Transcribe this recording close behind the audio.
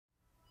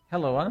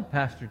Hello, I'm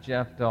Pastor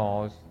Jeff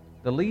Dawes,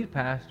 the lead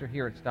pastor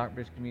here at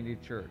Stockbridge Community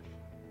Church.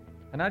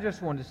 And I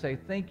just wanted to say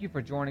thank you for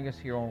joining us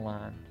here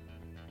online.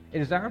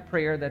 It is our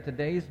prayer that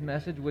today's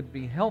message would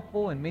be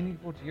helpful and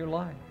meaningful to your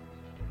life.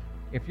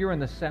 If you're in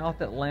the South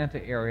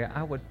Atlanta area,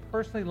 I would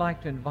personally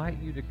like to invite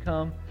you to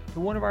come to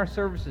one of our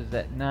services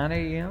at 9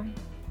 a.m.,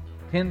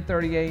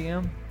 10:30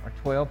 a.m., or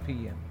 12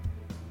 p.m.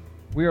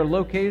 We are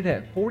located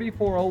at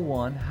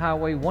 4401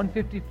 Highway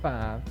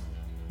 155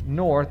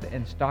 North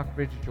in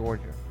Stockbridge,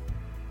 Georgia.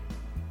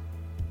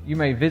 You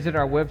may visit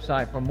our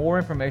website for more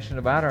information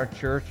about our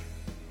church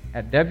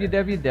at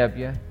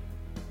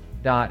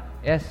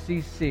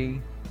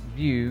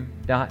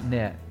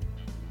www.sccview.net.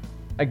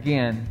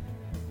 Again,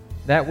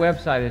 that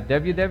website is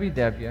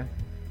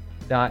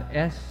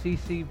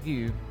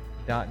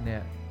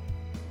www.sccview.net.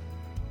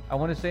 I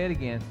want to say it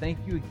again. Thank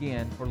you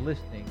again for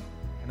listening,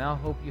 and I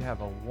hope you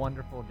have a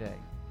wonderful day.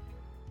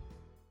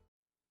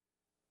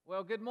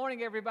 Well, good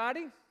morning,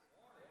 everybody.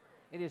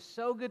 It is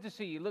so good to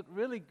see you. You look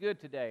really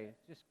good today.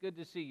 It's just good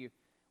to see you.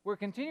 We're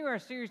continuing our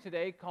series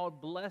today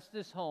called Bless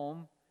This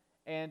Home,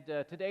 and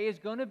today is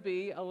going to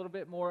be a little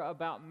bit more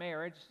about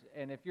marriage.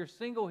 And if you're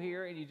single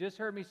here and you just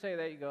heard me say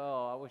that, you go,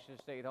 oh, I wish I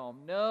stayed home.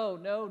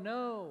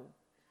 No.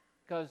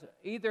 Because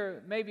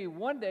either maybe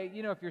one day,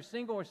 if you're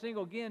single or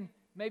single again,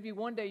 maybe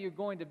one day you're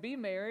going to be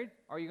married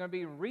or you're going to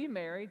be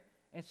remarried.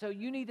 And so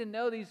you need to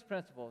know these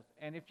principles.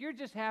 And if you're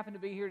just happen to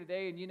be here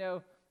today and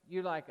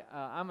you're like,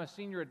 I'm a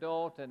senior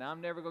adult and I'm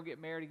never going to get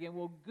married again.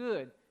 Well,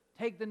 good.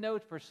 Take the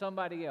notes for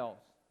somebody else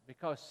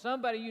because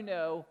somebody you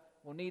know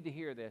will need to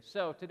hear this.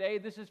 So today,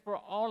 this is for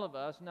all of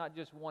us, not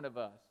just one of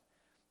us.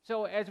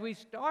 So as we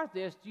start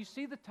this, do you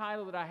see the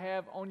title that I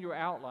have on your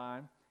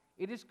outline?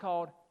 It is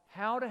called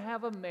How to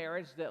Have a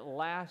Marriage That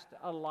Lasts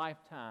a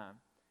Lifetime.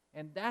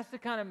 And that's the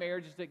kind of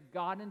marriages that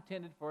God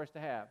intended for us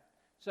to have.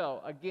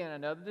 So again,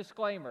 another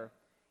disclaimer.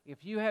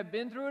 If you have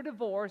been through a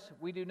divorce,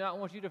 we do not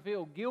want you to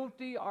feel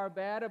guilty or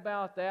bad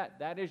about that.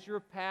 That is your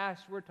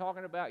past. We're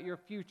talking about your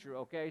future,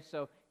 okay?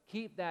 So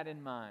keep that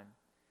in mind.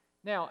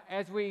 Now,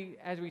 as we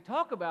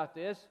talk about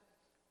this,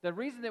 the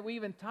reason that we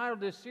even titled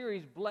this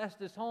series, Bless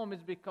This Home,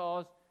 is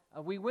because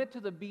we went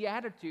to the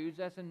Beatitudes.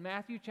 That's in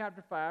Matthew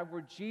chapter 5,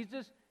 where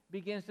Jesus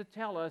begins to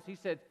tell us, he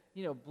said,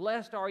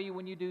 blessed are you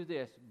when you do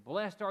this.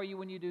 Blessed are you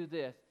when you do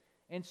this.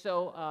 And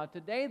so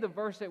today, the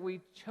verse that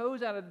we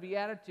chose out of the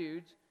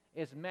Beatitudes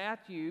is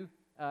Matthew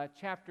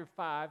chapter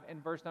 5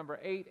 and verse number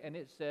 8, and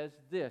it says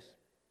this.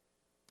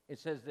 It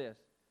says this,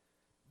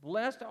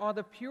 blessed are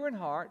the pure in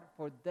heart,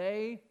 for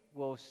they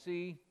will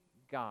see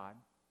God.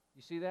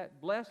 You see that?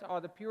 Blessed are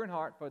the pure in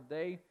heart, for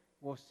they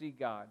will see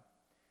God.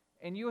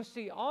 And you'll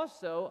see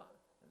also,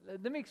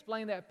 let me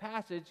explain that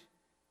passage,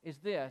 is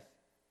this.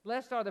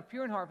 Blessed are the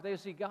pure in heart, for they will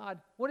see God.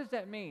 What does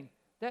that mean?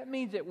 That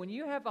means that when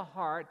you have a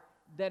heart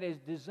that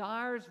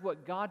desires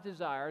what God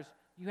desires,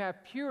 you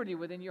have purity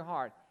within your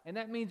heart. And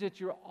that means that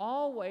you're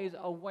always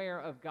aware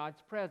of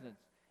God's presence.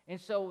 And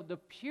so the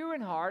pure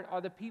in heart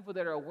are the people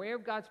that are aware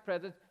of God's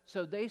presence,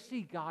 so they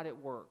see God at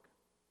work.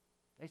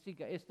 They see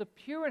God. It's the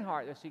pure in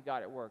heart that see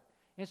God at work.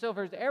 And so if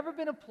there's ever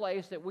been a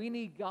place that we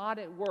need God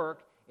at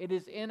work, it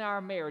is in our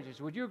marriages.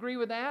 Would you agree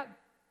with that?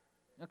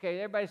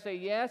 Okay, everybody say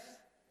yes?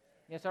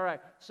 Yes, all right.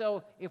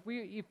 So if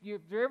there's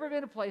ever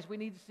been a place we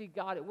need to see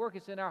God at work,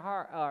 it's in our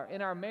heart,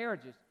 in our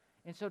marriages.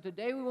 And so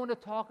today we want to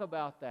talk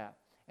about that.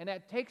 And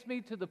that takes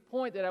me to the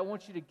point that I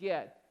want you to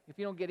get. If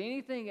you don't get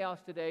anything else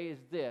today, is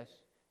this.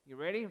 You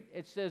ready?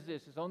 It says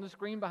this. It's on the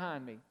screen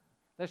behind me.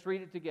 Let's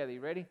read it together.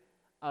 You ready?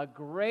 A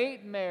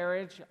great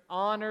marriage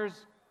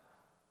honors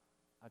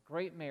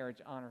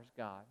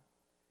God.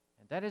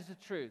 And that is the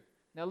truth.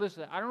 Now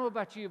listen, I don't know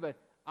about you, but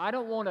I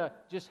don't want to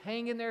just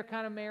hang in there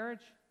kind of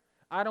marriage.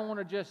 I don't want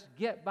to just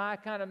get by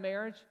kind of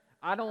marriage.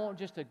 I don't want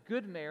just a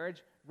good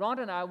marriage.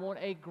 Rhonda and I want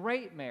a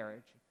great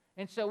marriage.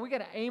 And so we got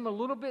to aim a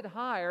little bit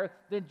higher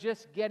than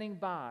just getting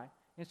by.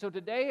 And so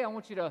today I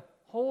want you to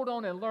hold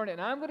on and learn it.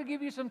 And I'm going to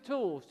give you some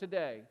tools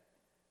today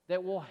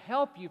that will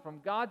help you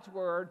from God's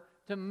Word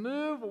to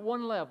move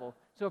one level.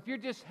 So if you're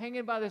just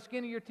hanging by the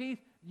skin of your teeth,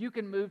 you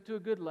can move to a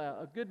good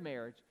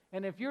marriage.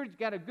 And if you've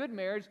got a good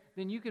marriage,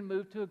 then you can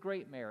move to a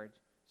great marriage.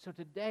 So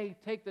today,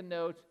 take the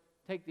notes,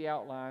 take the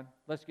outline.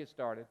 Let's get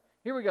started.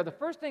 Here we go. The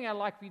first thing I'd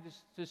like for you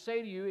to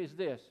say to you is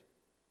this.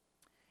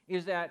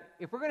 Is that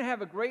if we're going to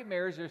have a great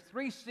marriage, there's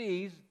 3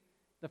 C's.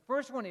 The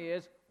first one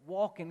is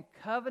walk in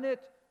covenant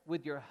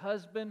with your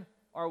husband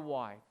or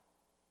wife.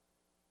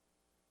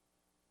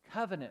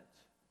 Covenant.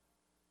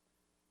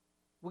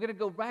 We're going to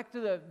go back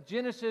to the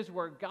Genesis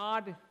where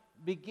God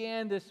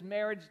began this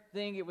marriage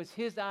thing. It was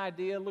His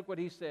idea. Look what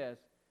He says.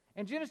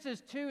 In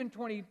Genesis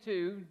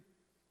 2:22,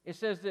 it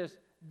says this,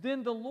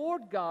 then the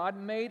Lord God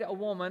made a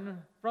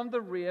woman from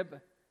the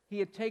rib He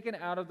had taken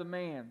out of the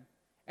man,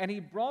 and He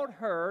brought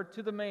her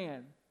to the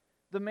man.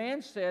 The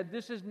man said,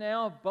 this is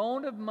now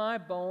bone of my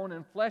bone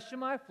and flesh of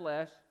my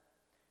flesh.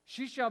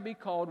 She shall be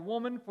called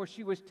woman, for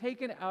she was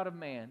taken out of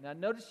man. Now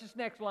notice this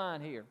next line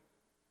here.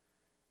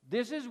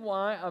 This is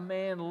why a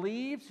man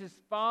leaves his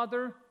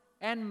father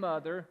and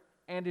mother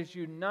and is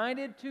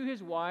united to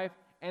his wife,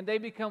 and they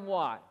become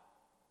what?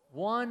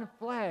 one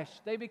flesh.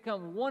 They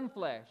become one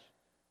flesh.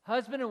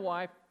 Husband and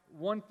wife,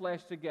 one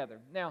flesh together.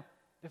 Now,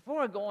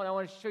 before I go on, I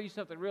want to show you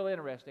something real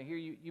interesting here.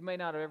 You may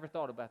not have ever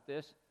thought about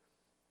this.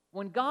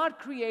 When God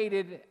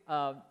created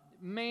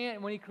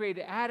man, when He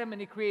created Adam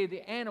and He created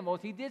the animals,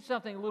 He did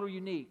something a little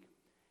unique.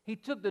 He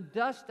took the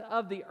dust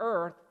of the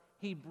earth,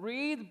 He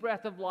breathed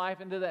breath of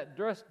life into that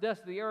dust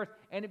of the earth,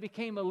 and it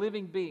became a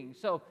living being.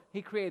 So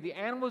He created the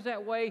animals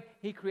that way,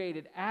 He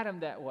created Adam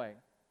that way.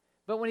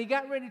 But when He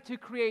got ready to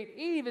create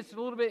Eve, it's a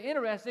little bit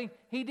interesting.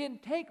 He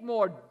didn't take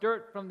more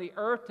dirt from the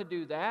earth to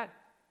do that.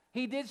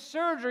 He did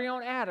surgery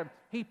on Adam.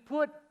 He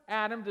put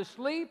Adam to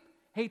sleep.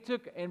 He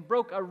took and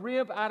broke a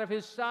rib out of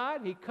his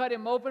side. He cut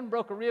him open,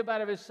 broke a rib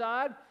out of his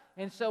side.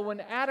 And so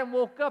when Adam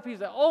woke up, he's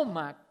like, oh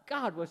my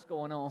God, what's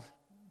going on?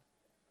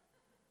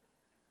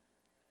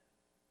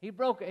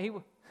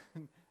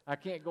 I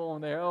can't go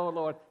on there. Oh,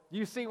 Lord.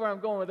 You see where I'm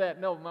going with that?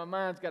 No, my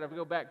mind's got to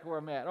go back to where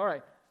I'm at. All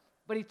right.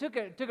 But He took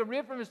a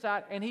rib from his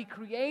side, and He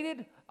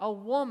created a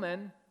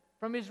woman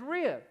from his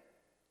rib.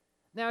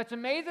 Now, it's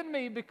amazing to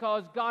me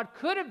because God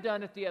could have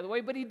done it the other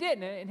way, but He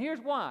didn't. And here's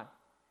why.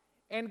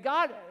 And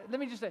God, let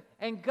me just say,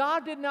 and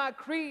God did not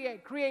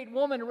create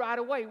woman right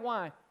away.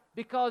 Why?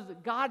 Because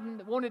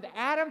God wanted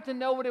Adam to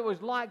know what it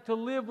was like to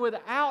live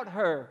without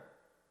her.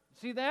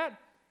 See that?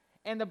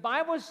 And the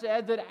Bible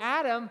said that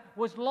Adam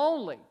was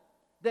lonely,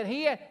 that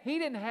he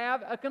didn't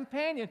have a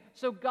companion.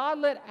 So God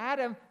let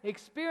Adam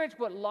experience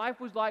what life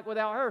was like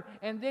without her.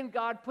 And then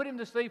God put him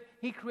to sleep.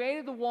 He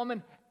created the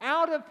woman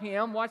out of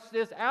him. Watch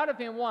this, out of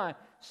him. Why?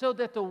 So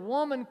that the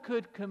woman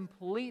could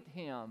complete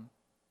him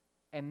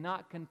and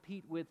not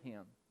compete with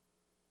him.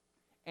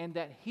 And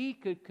that he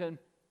could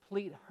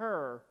complete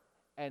her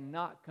and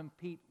not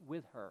compete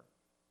with her.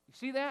 You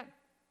see that?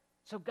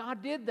 So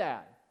God did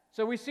that.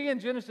 So we see in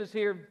Genesis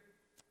here,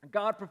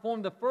 God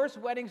performed the first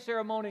wedding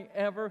ceremony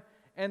ever,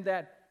 and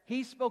that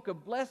He spoke a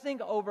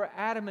blessing over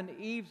Adam and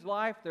Eve's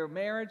life, their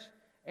marriage,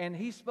 and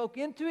He spoke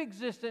into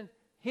existence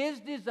His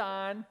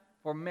design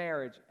for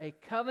marriage, a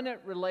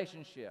covenant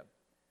relationship.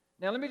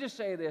 Now let me just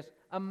say this.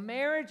 A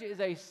marriage is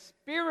a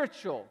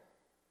spiritual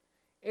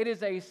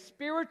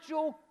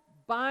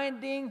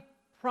binding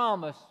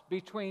promise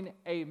between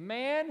a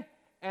man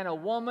and a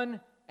woman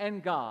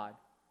and God.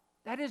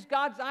 That is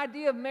God's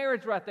idea of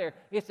marriage right there.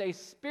 It's a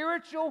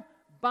spiritual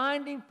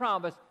binding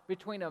promise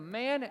between a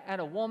man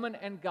and a woman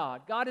and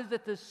God. God is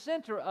at the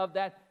center of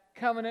that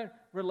covenant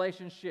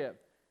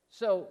relationship.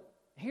 So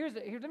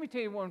let me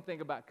tell you one thing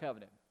about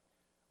covenant.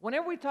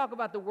 Whenever we talk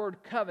about the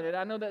word covenant,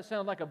 I know that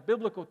sounds like a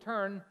biblical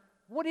term.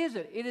 What is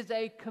it? It is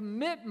a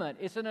commitment.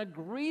 It's an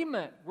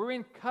agreement. We're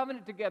in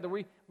covenant together.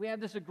 We have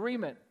this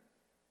agreement.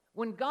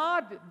 When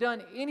God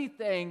done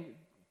anything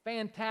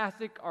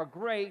fantastic or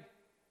great,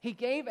 He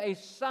gave a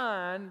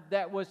sign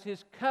that was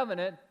His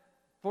covenant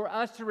for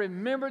us to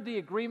remember the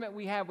agreement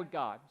we have with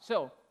God.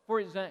 So, for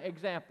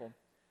example,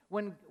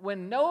 when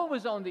Noah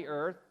was on the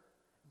earth,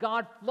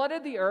 God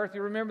flooded the earth.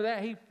 You remember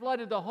that? He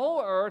flooded the whole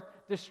earth,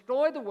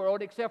 destroyed the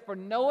world except for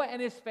Noah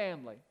and his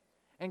family.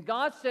 And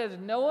God says,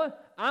 Noah,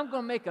 I'm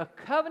going to make a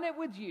covenant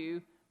with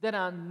you that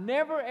I'm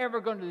never,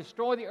 ever going to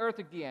destroy the earth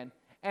again.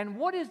 And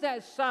what is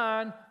that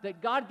sign that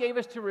God gave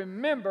us to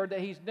remember that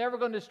He's never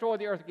going to destroy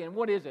the earth again?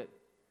 What is it?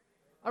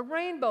 A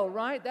rainbow,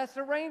 right? That's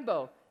a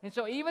rainbow. And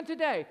so even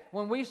today,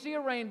 when we see a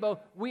rainbow,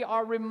 we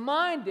are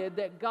reminded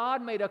that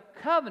God made a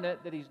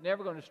covenant that He's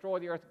never going to destroy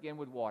the earth again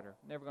with water.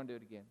 Never going to do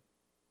it again.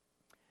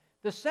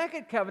 The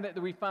second covenant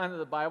that we find in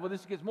the Bible,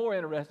 this gets more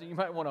interesting, you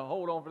might want to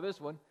hold on for this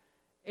one,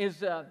 is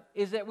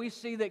that we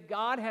see that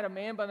God had a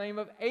man by the name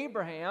of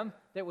Abraham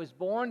that was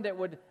born that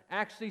would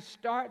actually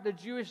start the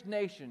Jewish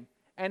nation.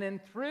 And then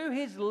through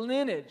his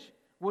lineage,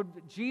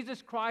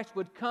 Jesus Christ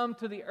would come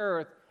to the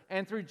earth.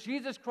 And through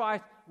Jesus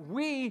Christ,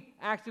 we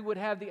actually would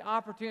have the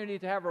opportunity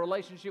to have a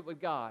relationship with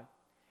God.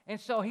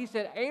 And so He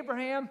said,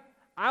 Abraham,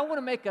 I want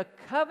to make a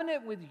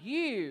covenant with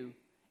you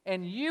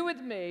and you with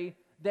me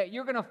that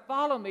you're going to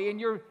follow me and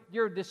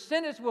your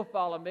descendants will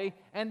follow me.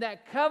 And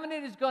that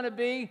covenant is going to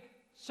be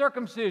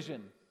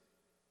circumcision.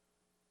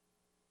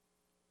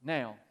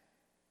 Now,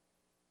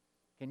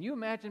 can you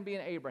imagine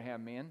being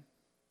Abraham, man?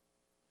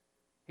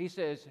 He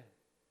says,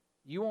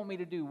 you want me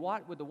to do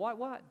what with the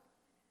what?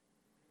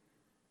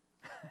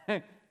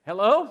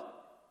 Hello?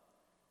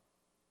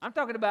 I'm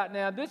talking about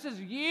now, this is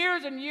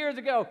years and years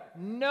ago.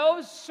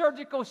 No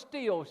surgical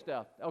steel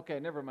stuff. Okay,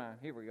 never mind.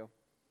 Here we go.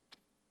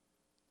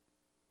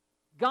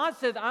 God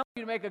says, I want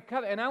you to make a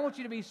covenant, and I want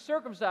you to be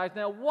circumcised.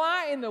 Now,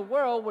 why in the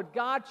world would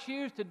God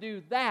choose to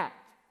do that?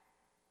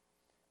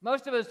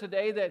 Most of us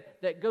today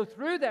that go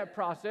through that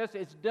process,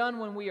 it's done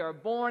when we are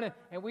born,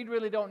 and we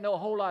really don't know a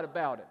whole lot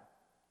about it.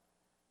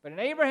 But in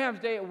Abraham's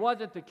day, it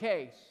wasn't the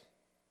case.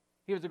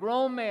 He was a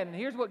grown man, and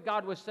here's what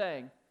God was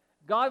saying.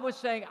 God was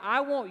saying,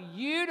 I want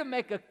you to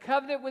make a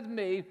covenant with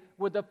me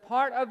with the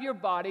part of your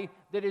body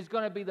that is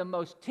going to be the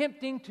most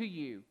tempting to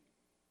you.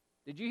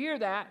 Did you hear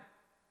that?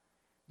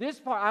 This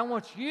part, I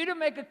want you to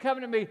make a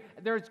covenant with me.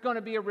 There's going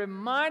to be a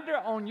reminder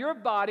on your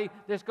body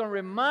that's going to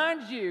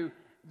remind you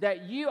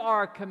that you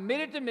are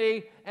committed to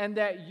me and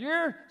that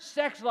your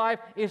sex life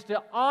is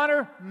to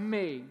honor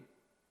me.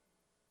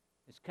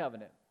 It's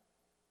covenant.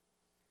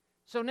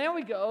 So now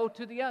we go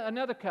to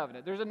another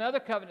covenant. There's another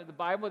covenant in the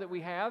Bible that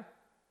we have,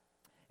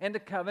 and the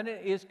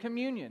covenant is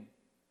communion.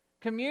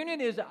 Communion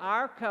is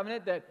our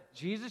covenant that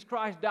Jesus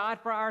Christ died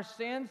for our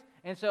sins,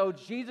 and so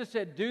Jesus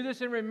said, do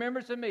this in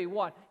remembrance of me.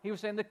 What? He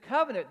was saying, the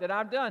covenant that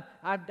I've done,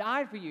 I've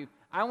died for you.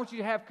 I want you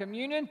to have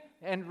communion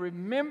and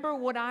remember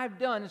what I've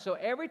done. And so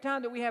every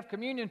time that we have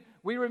communion,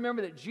 we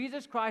remember that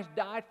Jesus Christ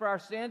died for our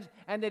sins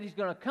and that He's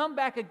going to come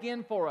back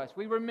again for us.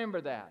 We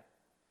remember that.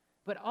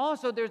 But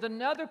also there's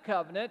another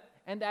covenant,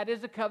 and that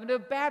is the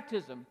covenant of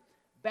baptism.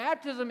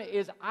 Baptism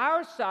is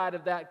our side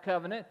of that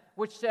covenant,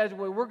 which says,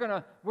 well, we're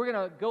gonna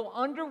go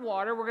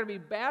underwater. We're going to be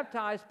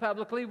baptized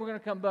publicly. We're going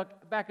to come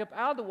back up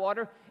out of the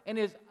water. And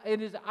it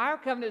is our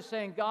covenant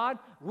saying, God,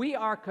 we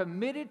are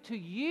committed to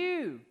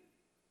you.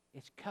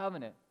 It's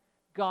covenant.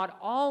 God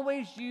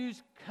always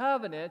used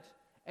covenant,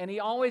 and He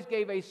always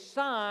gave a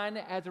sign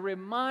as a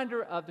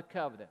reminder of the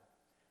covenant.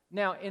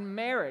 Now, in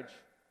marriage,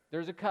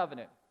 there's a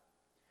covenant.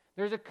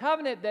 There's a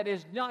covenant that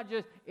is not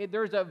just,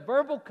 there's a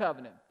verbal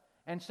covenant.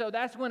 And so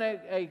that's when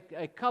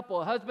a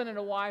couple, a husband and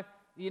a wife,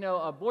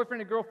 a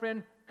boyfriend and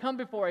girlfriend, come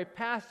before a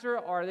pastor,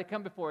 or they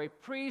come before a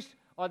priest,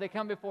 or they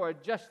come before a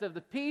justice of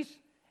the peace,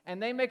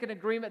 and they make an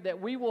agreement that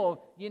we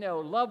will,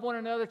 love one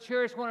another,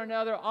 cherish one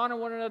another, honor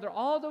one another,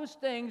 all those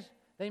things,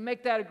 they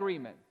make that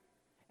agreement.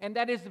 And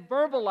that is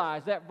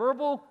verbalized. That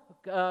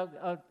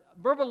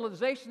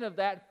verbalization of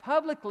that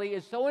publicly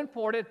is so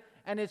important,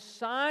 and it's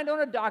signed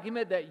on a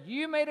document that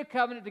you made a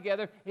covenant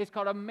together. It's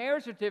called a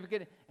marriage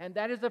certificate, and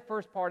that is the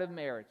first part of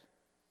marriage.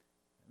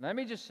 Let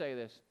me just say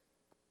this.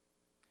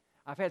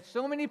 I've had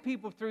so many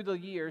people through the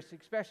years,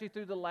 especially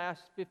through the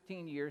last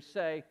 15 years,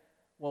 say,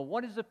 well,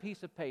 what is a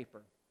piece of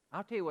paper?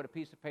 I'll tell you what a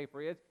piece of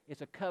paper is.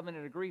 It's a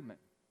covenant agreement.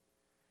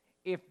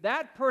 If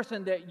that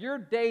person that you're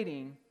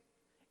dating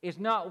is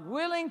not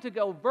willing to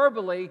go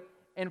verbally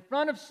in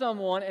front of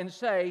someone and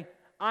say,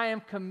 I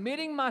am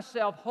committing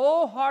myself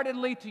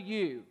wholeheartedly to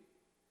you,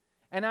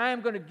 and I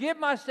am going to give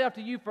myself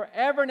to you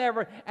forever and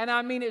ever, and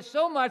I mean it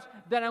so much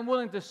that I'm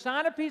willing to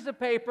sign a piece of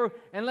paper,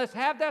 and let's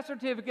have that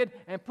certificate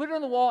and put it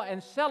on the wall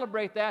and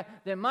celebrate that,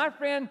 then my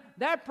friend,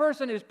 that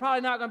person is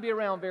probably not going to be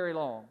around very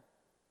long.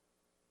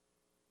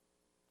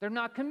 They're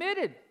not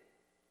committed.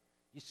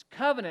 It's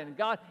covenant. And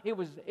God, it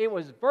was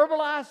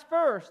verbalized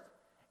first,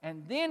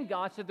 and then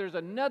God said there's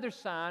another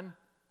sign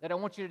that I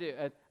want you to do,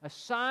 a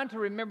sign to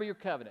remember your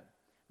covenant.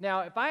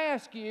 Now, if I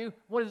ask you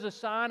what is a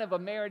sign of a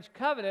marriage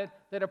covenant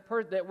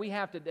that we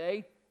have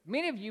today,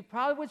 many of you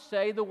probably would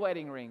say the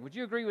wedding ring. Would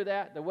you agree with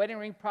that? The wedding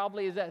ring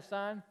probably is that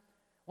sign.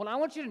 Well, I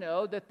want you to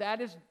know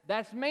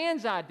that's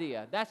man's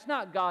idea. That's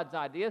not God's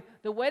idea.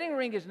 The wedding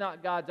ring is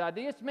not God's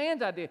idea. It's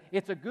man's idea.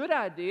 It's a good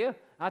idea.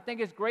 I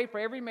think it's great for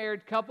every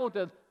married couple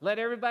to let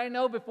everybody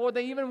know before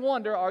they even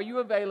wonder, are you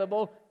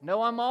available?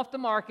 No, I'm off the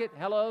market.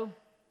 Hello?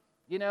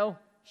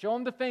 Show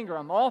them the finger.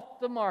 I'm off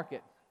the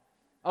market.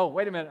 Oh,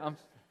 wait a minute.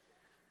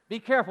 Be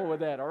careful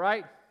with that, all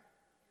right?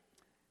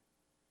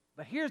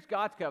 But here's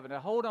God's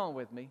covenant. Hold on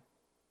with me.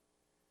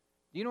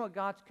 Do you know what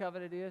God's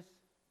covenant is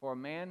for a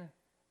man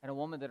and a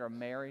woman that are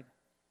married?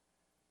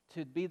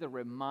 To be the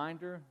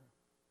reminder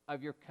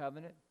of your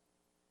covenant.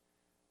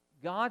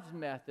 God's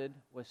method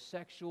was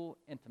sexual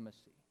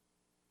intimacy.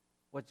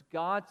 Was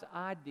God's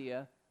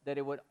idea that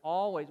it would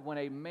always, when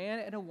a man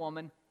and a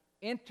woman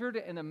entered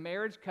in the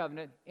marriage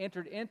covenant,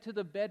 entered into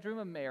the bedroom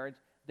of marriage,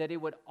 that it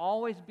would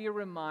always be a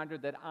reminder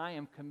that I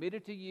am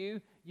committed to you.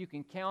 You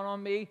can count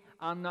on me.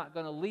 I'm not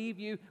going to leave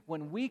you.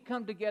 When we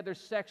come together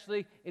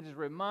sexually, it is a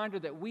reminder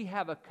that we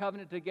have a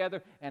covenant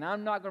together, and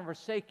I'm not going to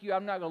forsake you.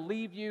 I'm not going to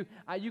leave you.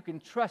 You can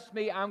trust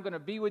me. I'm going to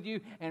be with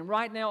you. And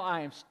right now,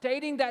 I am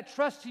stating that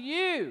trust to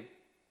you.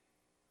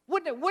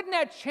 Wouldn't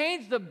that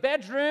change the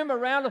bedroom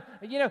around?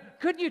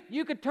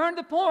 You could turn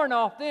the porn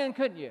off then,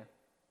 couldn't you?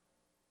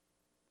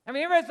 I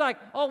mean, everybody's like,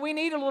 oh, we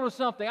need a little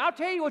something. I'll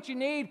tell you what you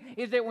need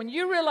is that when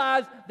you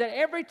realize that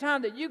every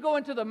time that you go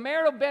into the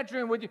marital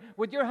bedroom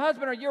with your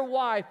husband or your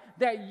wife,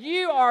 that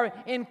you are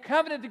in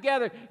covenant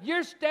together,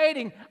 you're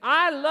stating,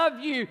 I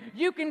love you.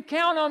 You can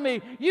count on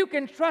me. You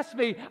can trust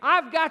me.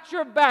 I've got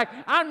your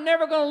back. I'm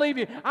never going to leave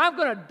you. I'm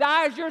going to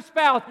die as your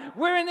spouse.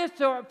 We're in this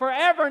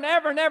forever and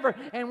ever and ever.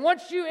 And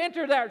once you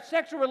enter that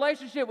sexual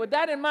relationship with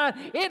that in mind,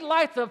 it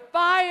lights a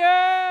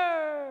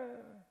fire.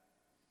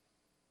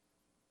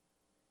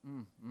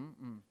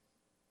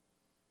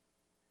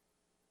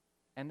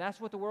 And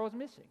that's what the world's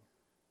missing.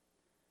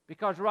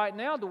 Because right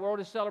now, the world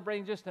is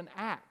celebrating just an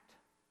act.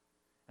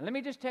 And let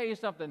me just tell you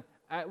something.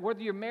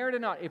 Whether you're married or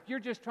not, if you're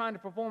just trying to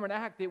perform an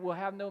act, it will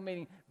have no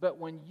meaning. But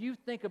when you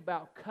think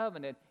about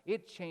covenant,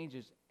 it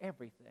changes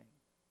everything.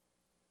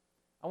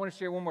 I want to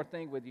share one more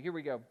thing with you. Here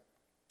we go.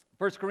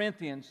 1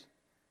 Corinthians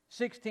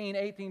 16,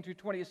 18 through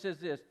 20, it says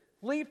this.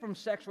 Flee from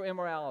sexual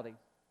immorality.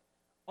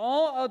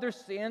 All other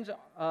sins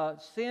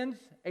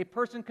a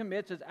person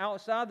commits is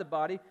outside the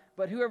body,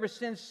 but whoever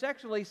sins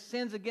sexually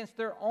sins against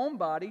their own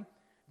body.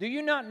 Do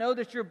you not know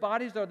that your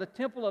bodies are the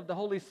temple of the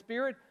Holy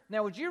Spirit?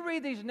 Now, would you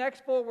read these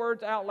next 4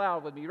 words out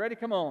loud with me? You ready?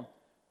 Come on.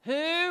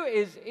 Who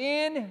is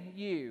in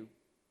you,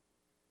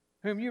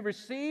 whom you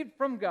received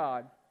from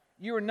God?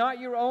 You are not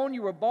your own.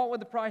 You were bought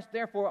with a price.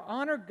 Therefore,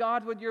 honor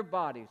God with your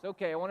bodies.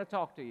 Okay, I want to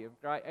talk to you,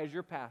 right, as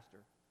your pastor.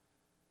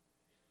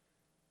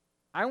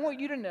 I want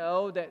you to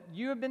know that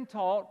you have been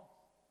taught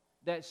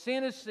that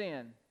sin is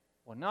sin.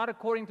 Well, not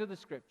according to the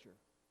Scripture.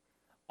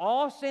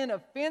 All sin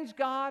offends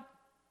God,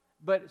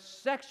 but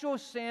sexual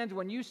sins,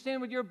 when you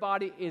sin with your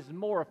body, is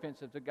more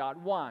offensive to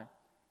God. Why?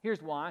 Here's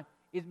why.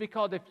 It's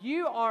because if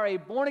you are a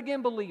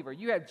born-again believer,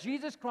 you have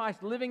Jesus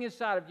Christ living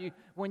inside of you,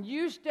 when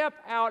you step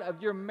out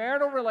of your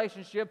marital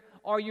relationship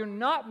or you're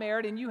not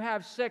married and you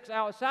have sex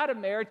outside of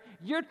marriage,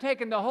 you're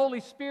taking the Holy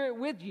Spirit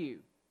with you.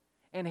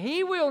 And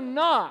He will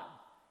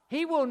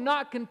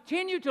not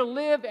continue to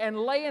live and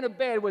lay in a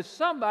bed with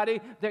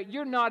somebody that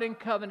you're not in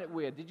covenant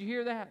with. Did you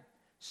hear that?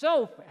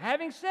 So,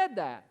 having said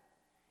that,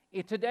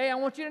 today I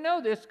want you to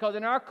know this, because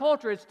in our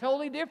culture it's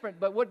totally different.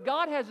 But what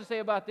God has to say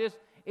about this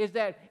is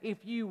that if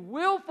you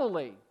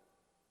willfully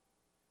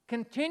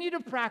continue to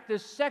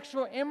practice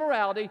sexual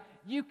immorality,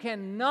 you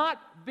cannot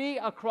be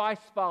a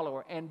Christ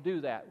follower and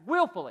do that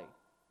willfully.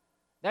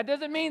 That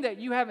doesn't mean that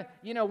you haven't,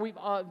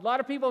 a lot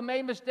of people have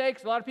made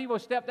mistakes. A lot of people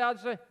have stepped out and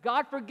said,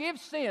 God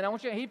forgives sin. I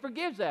want you to know, He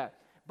forgives that.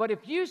 But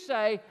if you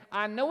say,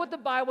 I know what the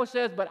Bible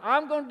says, but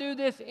I'm going to do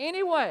this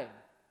anyway,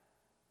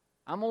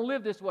 I'm going to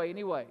live this way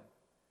anyway,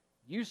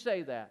 you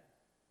say that,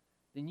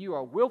 then you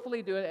are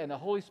willfully doing it, and the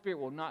Holy Spirit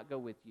will not go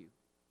with you.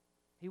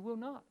 He will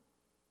not.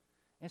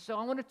 And so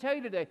I want to tell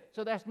you today,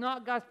 so that's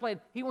not God's plan.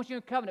 He wants you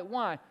in covenant.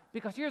 Why?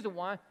 Because here's the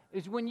why,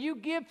 is when you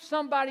give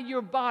somebody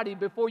your body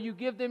before you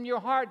give them your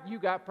heart, you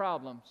got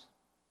problems.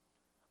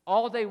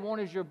 All they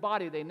want is your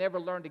body. They never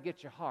learn to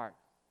get your heart.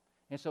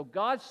 And so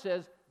God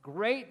says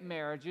great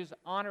marriages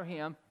honor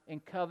Him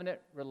in covenant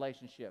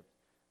relationships.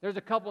 There's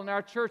a couple in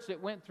our church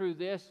that went through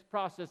this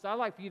process. I'd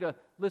like for you to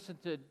listen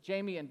to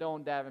Jamie and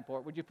Dawn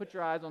Davenport. Would you put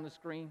your eyes on the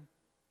screen?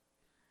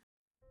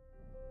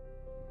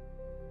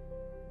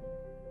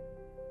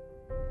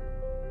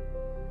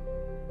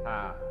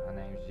 Hi, my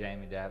name is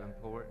Jamie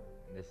Davenport,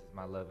 and this is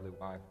my lovely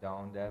wife,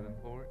 Dawn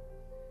Davenport.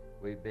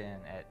 We've been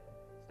at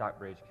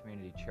Stockbridge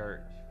Community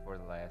Church for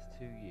the last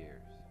 2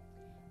 years.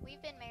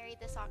 We've been married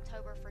this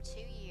October for 2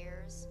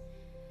 years.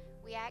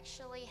 We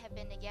actually have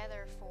been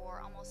together for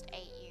almost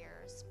 8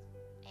 years.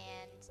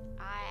 And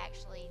I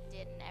actually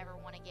didn't ever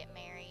want to get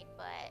married,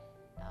 but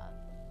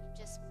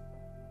just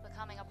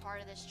becoming a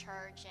part of this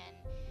church and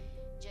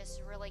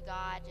just really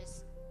God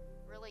just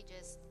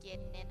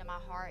getting into my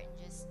heart, and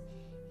just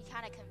He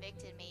kind of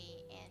convicted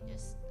me, and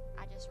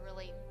I just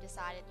really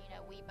decided,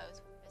 we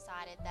both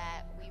decided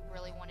that we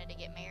really wanted to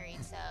get married.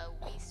 So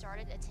we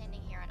started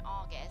attending here in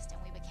August, and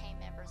we became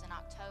members in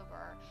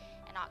October,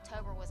 and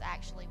October was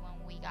actually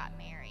when we got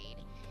married.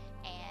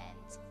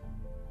 And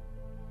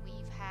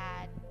we've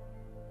had,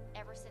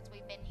 ever since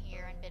we've been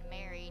here and been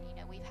married,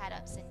 we've had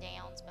ups and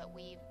downs, but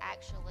we've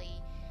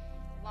actually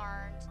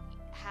learned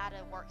how to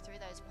work through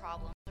those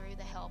problems through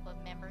the help of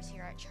members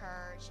here at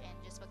church, and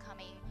just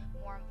becoming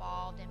more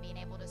involved and being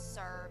able to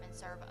serve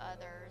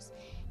others,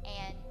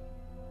 and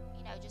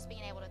just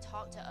being able to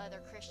talk to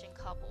other Christian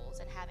couples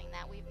and having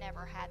that. We've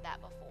never had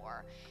that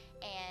before,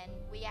 and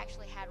we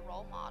actually had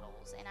role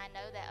models. And I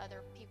know that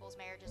other people's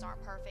marriages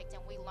aren't perfect,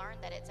 and we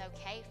learned that it's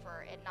okay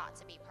for it not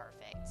to be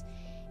perfect.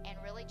 And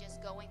really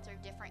just going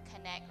through different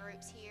connect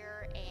groups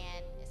here,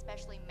 and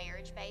especially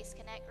marriage-based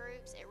connect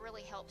groups, it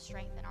really helps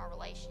strengthen our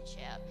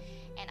relationship.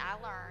 And I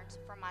learned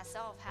for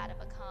myself how to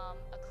become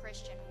a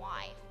Christian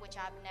wife, which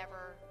I've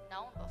never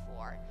known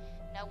before.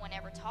 No one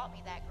ever taught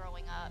me that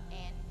growing up.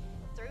 And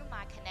through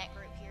my connect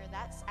group here,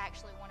 that's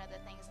actually one of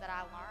the things that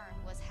I learned,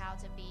 was how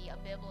to be a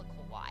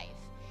biblical wife,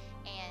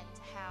 and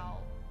how,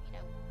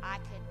 I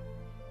could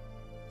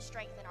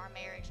strengthen our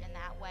marriage in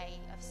that way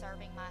of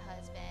serving my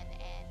husband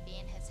and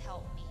being his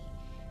helpmeet.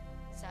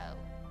 So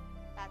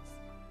that's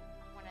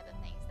one of the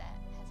things that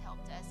has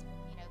helped us,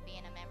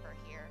 being a member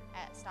here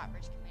at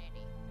Stockbridge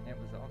Community. And it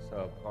was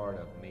also a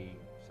part of me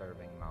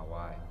serving my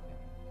wife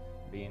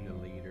and being the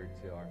leader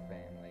to our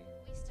family.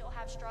 We still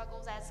have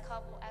struggles as a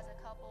couple,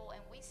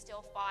 and we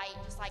still fight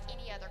just like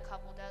any other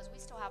couple does. We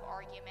still have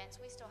arguments,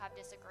 we still have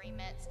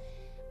disagreements,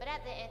 but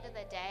at the end of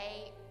the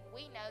day,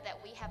 we know that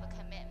we have a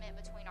commitment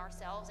between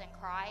ourselves and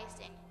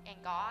Christ and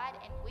God,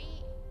 and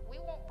we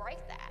won't break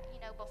that.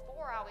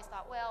 Before I always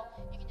thought, well,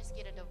 you can just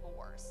get a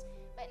divorce.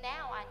 But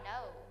now I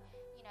know,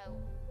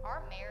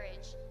 our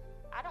marriage,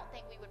 I don't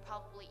think we would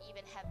probably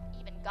have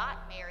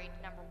got married,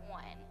 number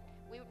one.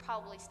 We would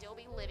probably still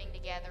be living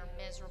together,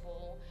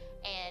 miserable,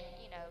 and,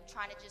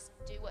 trying to just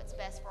do what's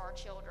best for our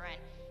children,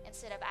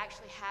 instead of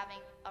actually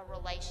having a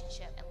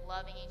relationship and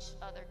loving each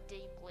other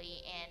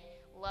deeply, and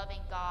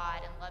loving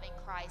God and loving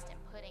Christ and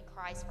putting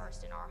Christ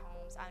first in our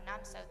homes. And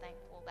I'm so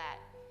thankful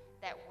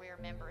that we're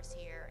members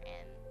here,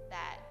 and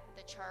that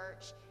the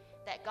church,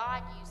 that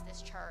God used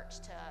this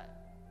church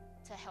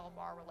to help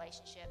our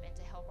relationship and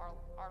to help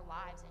our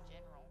lives in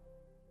general.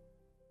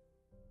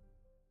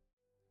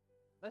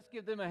 Let's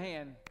give them a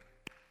hand.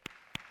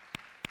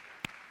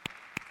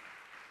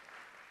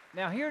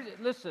 Now,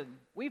 listen,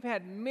 we've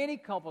had many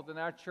couples in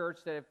our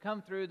church that have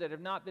come through that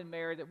have not been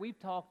married that we've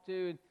talked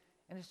to,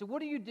 and they said, what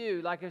do you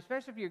do? Like,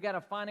 especially if you've got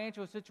a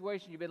financial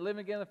situation, you've been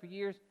living together for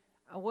years.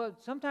 Well,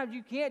 sometimes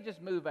you can't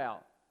just move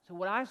out. So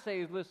what I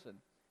say is, listen,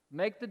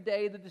 make the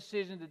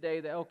decision today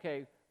that,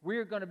 okay,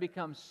 we're going to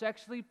become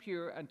sexually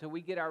pure until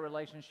we get our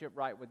relationship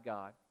right with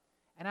God.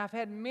 And I've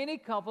had many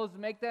couples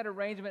make that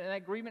arrangement and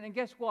agreement, and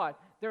guess what?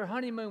 Their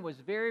honeymoon was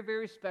very,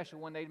 very special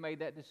when they made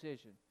that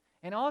decision.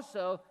 And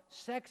also,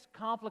 sex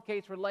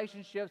complicates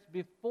relationships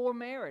before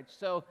marriage.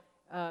 So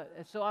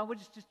I would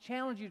just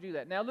challenge you to do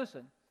that. Now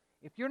listen,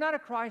 if you're not a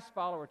Christ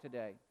follower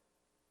today,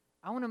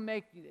 I want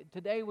to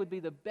today would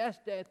be the best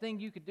thing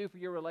you could do for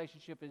your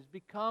relationship is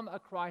become a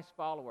Christ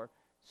follower.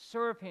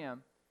 Serve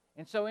Him.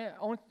 And so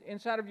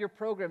inside of your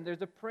program,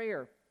 there's a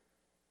prayer.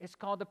 It's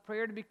called the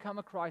prayer to become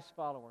a Christ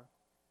follower.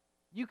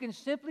 You can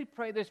simply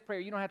pray this prayer.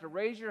 You don't have to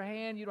raise your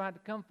hand. You don't have to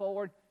come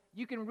forward.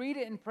 You can read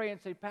it and pray and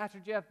say, Pastor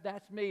Jeff,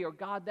 that's me, or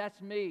God,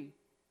 that's me.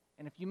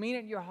 And if you mean it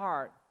in your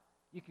heart,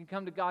 you can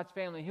come to God's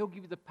family, and He'll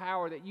give you the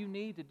power that you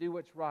need to do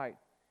what's right.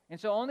 And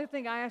so the only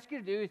thing I ask you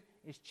to do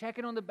is check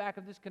it on the back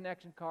of this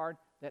connection card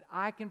that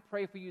I can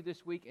pray for you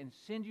this week and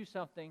send you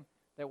something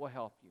that will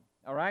help you.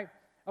 All right?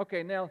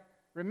 Okay, now,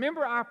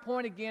 remember our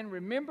point again.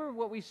 Remember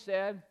what we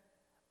said.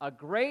 A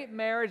great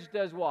marriage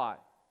does what?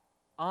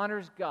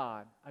 Honors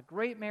God. A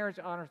great marriage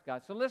honors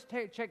God. So let's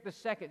check the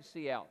second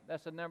C out.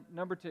 That's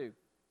number 2.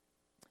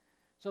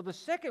 So the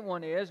second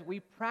one is we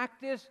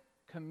practice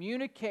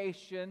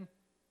communication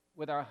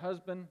with our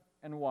husband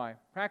and wife.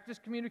 Practice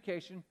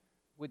communication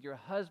with your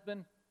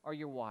husband or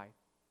your wife.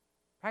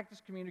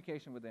 Practice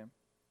communication with them.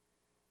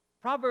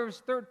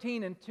 Proverbs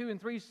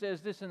 13:2-3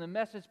 says this in the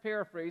Message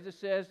paraphrase. It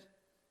says,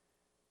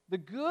 the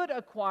good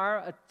acquire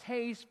a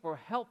taste for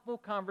helpful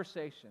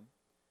conversation.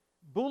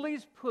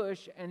 Bullies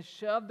push and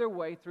shove their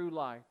way through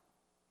life.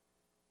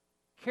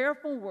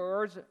 Careful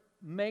words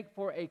make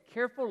for a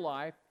careful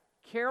life.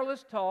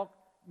 Careless talk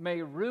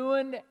may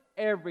ruin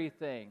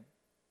everything.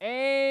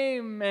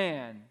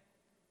 Amen.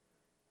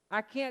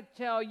 I can't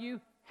tell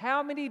you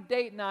how many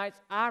date nights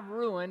I've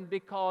ruined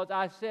because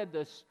I said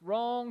the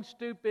wrong,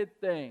 stupid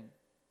thing.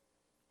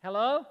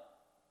 Hello?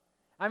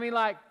 I mean,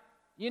 like,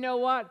 you know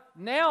what?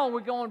 Now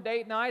we go on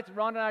date nights.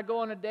 Rhonda and I go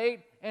on a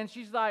date, and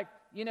she's like,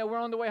 you know, we're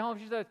on the way home.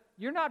 She says,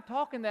 you're not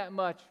talking that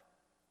much.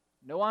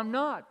 No, I'm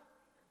not.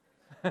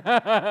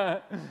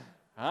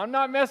 I'm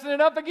not messing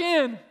it up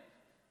again.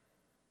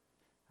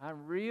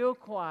 I'm real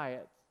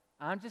quiet.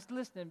 I'm just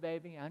listening,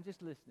 baby. I'm just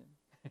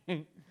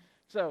listening.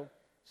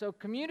 So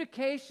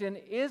communication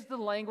is the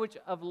language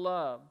of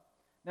love.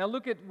 Now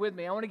look with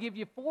me. I want to give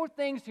you 4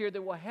 things here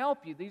that will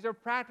help you. These are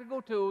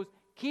practical tools.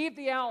 Keep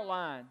the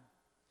outline.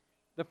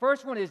 The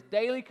first one is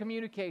daily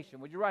communication.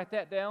 Would you write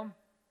that down?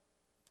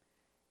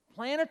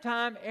 Plan a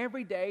time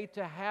every day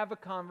to have a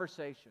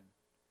conversation.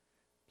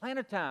 Plan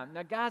a time.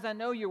 Now, guys, I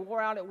know you're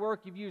wore out at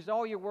work. You've used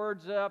all your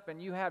words up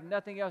and you have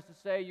nothing else to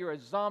say. You're a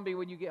zombie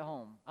when you get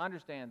home. I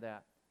understand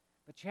that.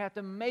 But you have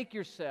to make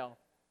yourself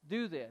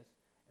do this.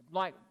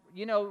 Like,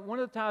 you know, one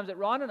of the times that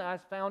Ron and I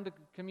found to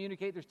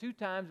communicate, there's 2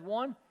 times.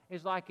 One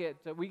is like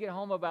we get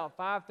home about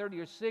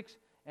 5:30 or 6,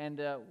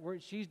 and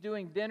she's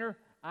doing dinner.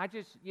 I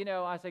just, you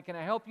know, I say, can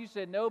I help you? She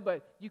said, no,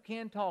 but you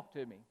can talk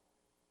to me.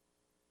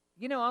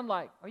 You know, I'm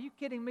like, are you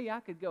kidding me?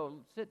 I could go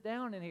sit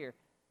down in here.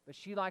 But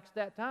she likes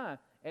that time.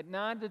 At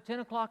 9 to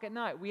 10 o'clock at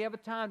night, we have a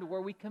time to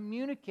where we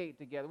communicate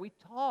together. We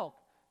talk.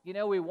 You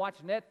know, we watch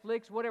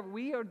Netflix, whatever.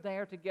 We are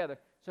there together.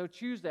 So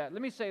choose that.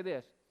 Let me say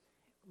this.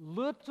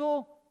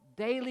 Little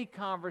daily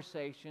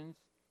conversations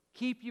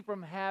keep you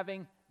from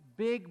having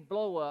big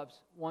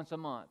blow-ups once a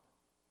month.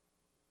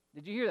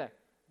 Did you hear that?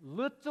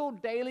 Little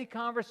daily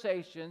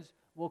conversations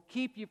will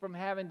keep you from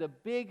having the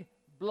big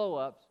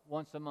blow-ups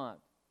once a month.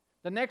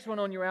 The next one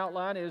on your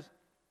outline is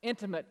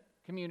intimate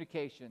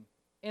communication.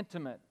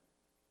 Intimate.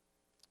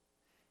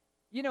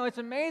 You know, it's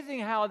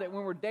amazing how that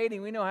when we're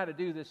dating, we know how to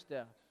do this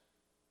stuff.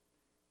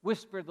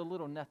 Whisper the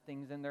little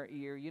nothings in their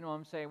ear. You know what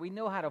I'm saying? We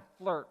know how to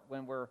flirt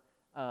when we're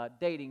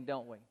dating,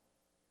 don't we?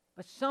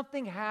 But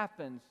something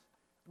happens.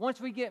 Once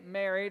we get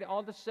married,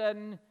 all of a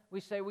sudden we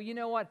say, well, you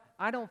know what?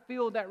 I don't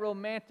feel that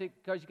romantic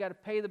because you got to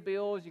pay the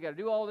bills. You got to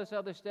do all this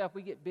other stuff.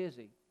 We get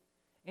busy.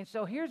 And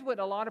so here's what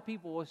a lot of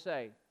people will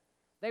say.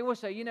 They will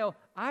say, you know,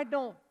 I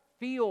don't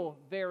feel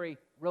very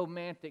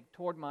romantic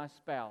toward my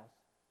spouse.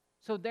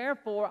 So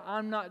therefore,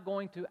 I'm not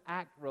going to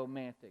act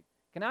romantic.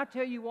 Can I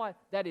tell you what?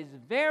 That is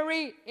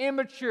very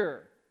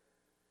immature.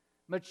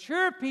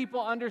 Mature people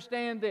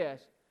understand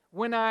this.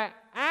 When I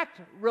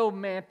act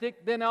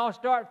romantic, then I'll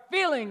start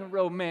feeling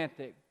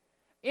romantic.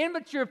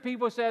 Immature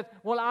people says,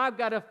 well, I've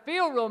got to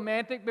feel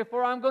romantic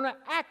before I'm going to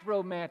act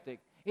romantic.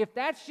 If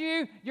that's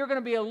you, you're going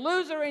to be a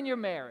loser in your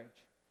marriage.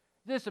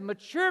 Listen,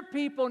 mature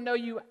people know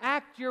you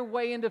act your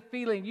way into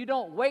feeling. You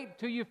don't wait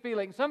till you feel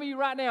it. Some of you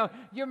right now,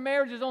 your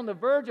marriage is on the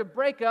verge of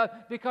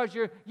breakup because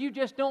you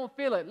just don't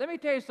feel it. Let me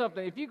tell you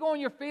something. If you go on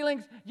your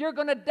feelings, you're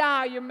going to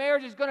die. Your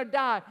marriage is going to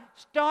die.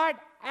 Start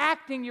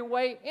acting your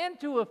way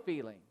into a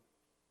feeling.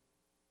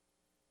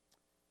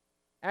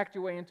 Act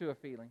your way into a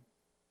feeling.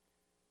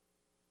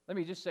 Let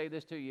me just say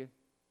this to you.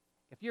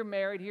 If you're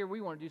married here,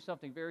 we want to do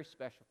something very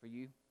special for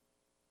you.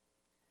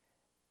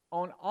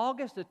 On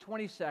August the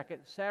 22nd,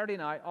 Saturday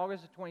night,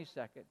 August the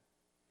 22nd,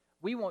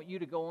 we want you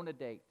to go on a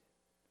date.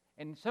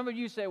 And some of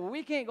you say, well,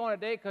 we can't go on a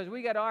date because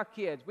we got our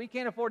kids. We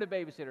can't afford a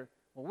babysitter.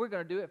 Well, we're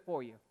going to do it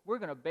for you. We're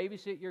going to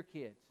babysit your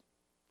kids.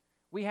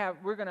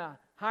 We're going to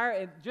hire,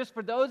 and just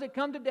for those that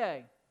come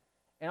today,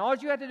 and all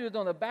you have to do is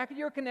on the back of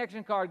your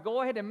connection card,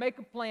 go ahead and make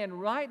a plan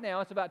right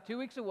now. It's about 2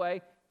 weeks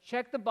away.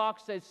 Check the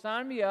box, says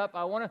sign me up.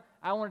 I want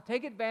to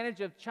take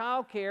advantage of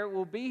child care.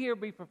 We'll be here,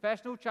 be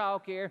professional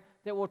child care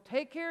that will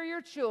take care of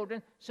your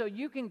children so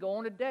you can go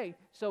on a date.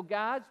 So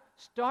guys,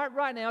 start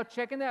right now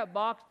checking that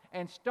box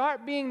and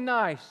start being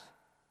nice.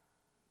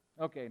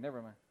 Okay,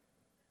 never mind.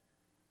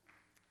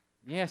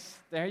 Yes,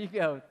 there you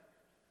go.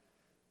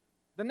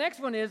 The next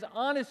one is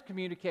honest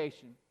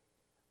communication.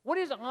 What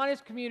is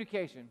honest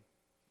communication?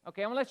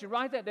 Okay, I'm going to let you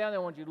write that down, then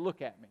I want you to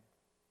look at me.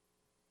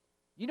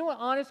 You know what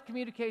honest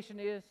communication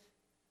is?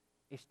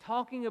 It's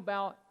talking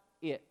about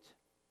it.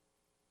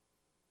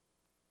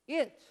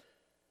 It.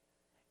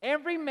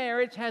 Every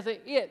marriage has an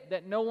it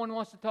that no one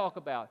wants to talk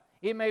about.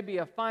 It may be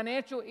a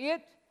financial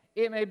it.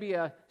 It may be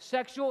a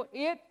sexual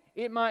it.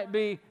 It might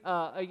be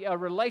a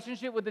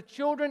relationship with the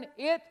children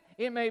it.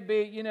 It may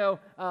be,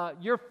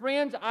 your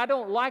friends, I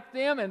don't like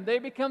them, and they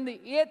become the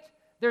it.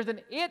 There's an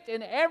it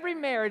in every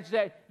marriage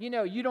that,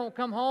 you don't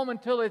come home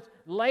until it's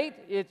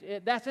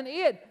late. That's an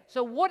it.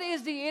 So what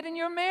is the it in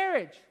your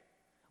marriage?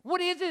 What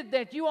is it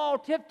that you all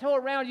tiptoe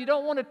around, you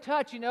don't want to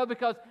touch,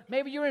 because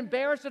maybe you're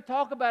embarrassed to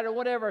talk about it or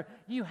whatever.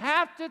 You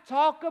have to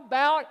talk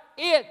about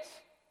it.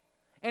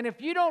 And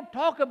if you don't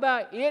talk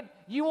about it,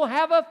 you will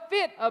have a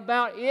fit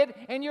about it,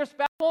 and your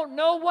spouse won't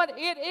know what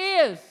it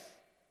is.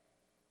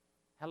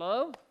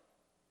 Hello?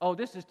 Oh,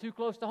 this is too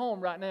close to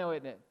home right now,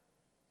 isn't it?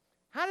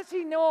 How does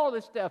he know all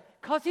this stuff?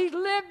 Because he's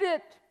lived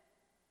it.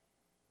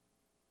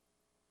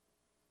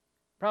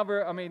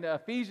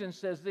 Ephesians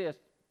says this.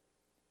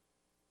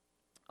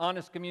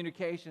 Honest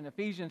communication.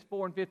 Ephesians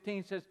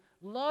 4:15 says,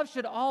 love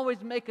should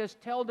always make us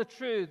tell the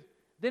truth.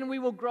 Then we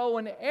will grow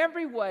in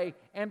every way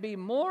and be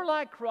more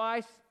like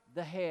Christ,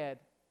 the head.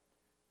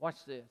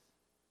 Watch this.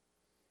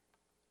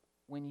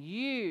 When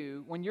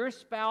your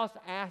spouse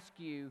asks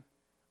you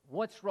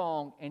what's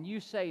wrong and you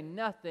say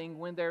nothing,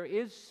 when there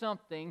is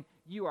something,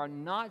 you are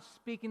not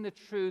speaking the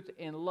truth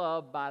in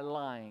love by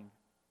lying.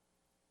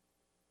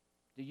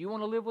 Do you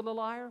want to live with a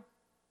liar?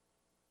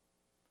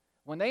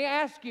 When they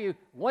ask you,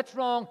 what's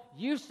wrong,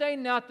 you say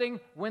nothing.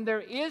 When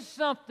there is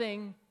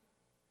something,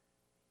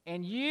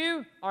 and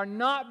you are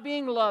not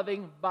being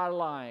loving by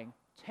lying.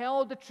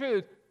 Tell the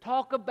truth.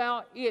 Talk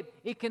about it.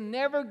 It can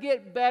never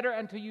get better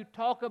until you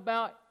talk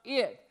about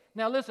it.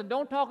 Now listen,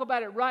 don't talk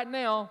about it right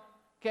now,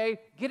 okay?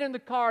 Get in the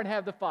car and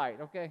have the fight,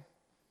 okay?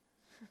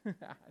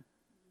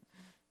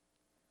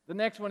 The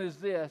next one is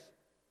this,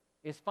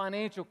 is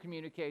financial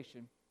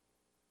communication.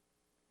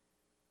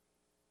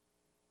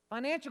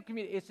 Financial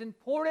community, it's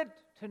important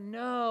to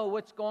know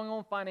what's going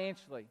on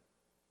financially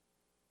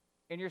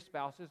in your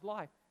spouse's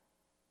life.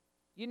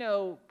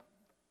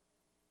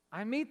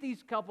 I meet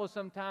these couples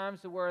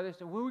sometimes where they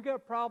say, well, we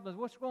got problems.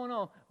 What's going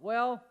on?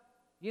 Well,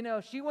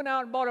 she went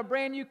out and bought a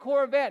brand new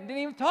Corvette and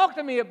didn't even talk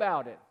to me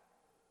about it.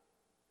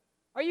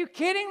 Are you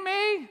kidding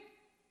me?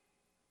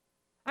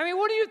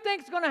 What do you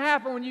think is going to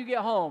happen when you get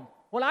home?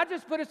 Well, I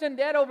just put us in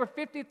debt over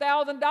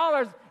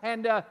 $50,000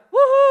 and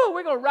woohoo,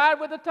 we're going to ride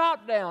with the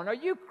top down. Are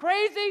you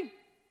crazy?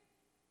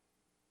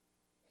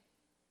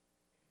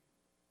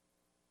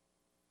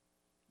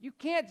 You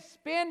can't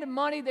spend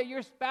money that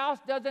your spouse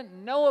doesn't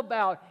know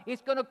about.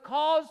 It's going to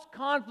cause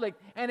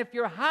conflict. And if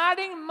you're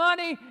hiding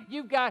money,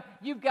 you've got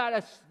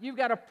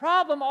a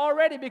problem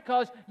already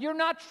because you're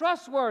not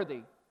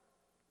trustworthy.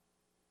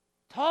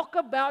 Talk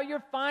about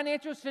your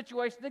financial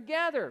situation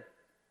together.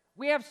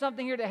 We have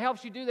something here that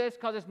helps you do this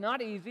because it's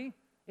not easy.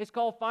 It's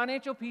called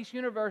Financial Peace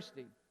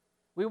University.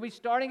 We will be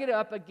starting it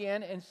up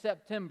again in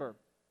September.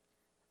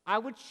 I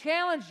would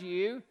challenge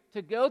you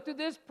to go through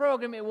this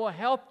program. It will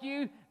help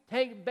you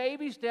take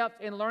baby steps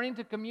in learning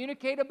to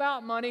communicate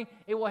about money.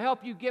 It will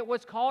help you get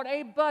what's called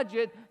a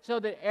budget so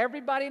that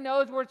everybody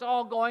knows where it's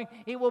all going.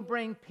 It will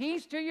bring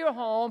peace to your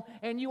home,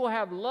 and you will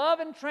have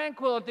love and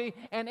tranquility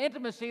and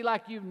intimacy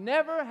like you've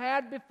never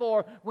had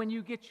before when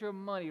you get your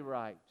money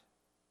right.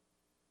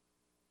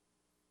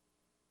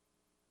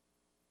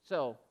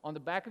 So, on the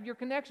back of your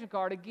connection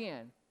card,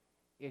 again,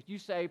 if you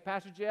say,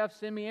 Pastor Jeff,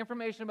 send me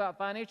information about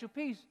financial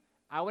peace,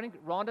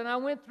 Rhonda and I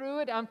went through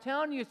it. I'm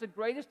telling you, it's the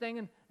greatest thing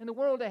in the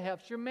world that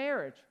helps your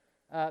marriage.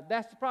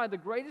 That's probably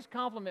the greatest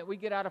compliment we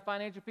get out of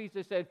Financial Peace.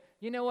 They said,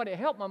 you know what, it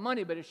helped my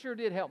money, but it sure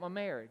did help my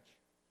marriage.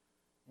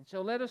 And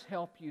so let us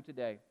help you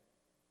today.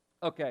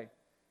 Okay,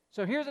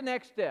 So here's the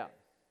next step.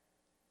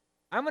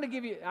 I'm going to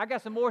give you, I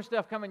got some more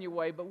stuff coming your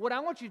way, but what I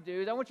want you to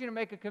do is I want you to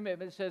make a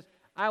commitment that says,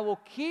 I will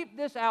keep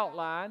this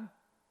outline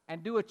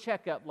and do a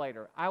checkup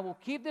later. I will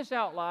keep this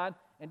outline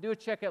and do a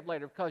checkup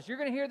later, because you're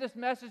going to hear this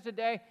message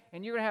today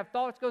and you're going to have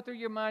thoughts go through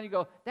your mind. You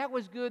go, that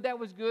was good,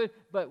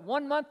 but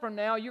 1 month from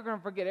now, you're going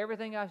to forget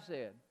everything I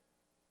said.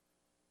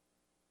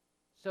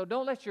 So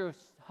don't let your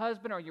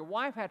husband or your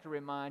wife have to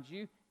remind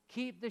you.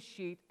 Keep the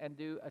sheet and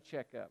do a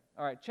checkup.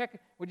 All right,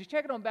 would you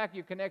check it on the back of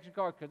your connection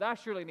card? Because I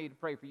surely need to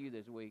pray for you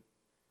this week.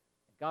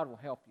 God will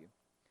help you.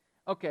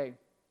 Okay,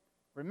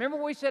 remember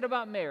what we said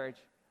about marriage.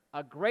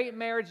 A great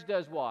marriage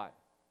does what?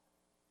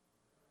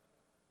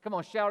 Come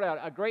on, shout out.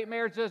 A great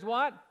marriage does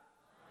what?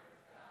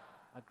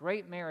 A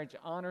great marriage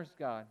honors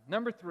God.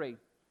 Number 3.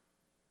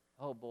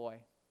 Oh boy.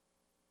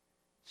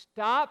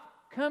 Stop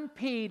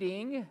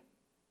competing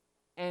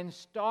and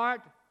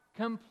start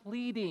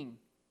completing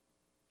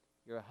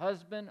your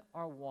husband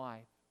or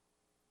wife.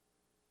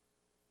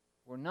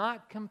 We're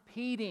not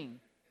competing.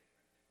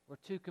 We're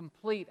to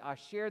complete. I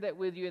shared that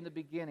with you in the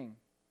beginning.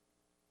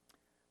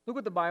 Look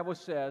what the Bible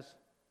says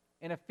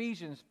in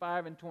Ephesians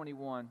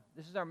 5:21.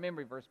 This is our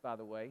memory verse, by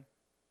the way.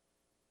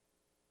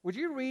 Would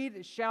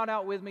you shout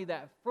out with me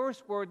that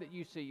first word that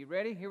you see? You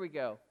ready? Here we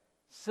go.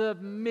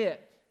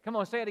 Submit. Come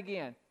on, say it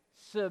again.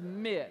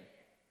 Submit.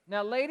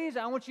 Now, ladies,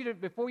 I want you to,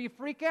 before you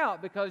freak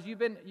out, because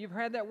you've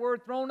had that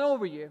word thrown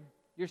over you,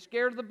 you're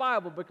scared of the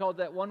Bible because of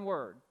that one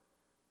word.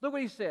 Look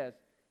what he says.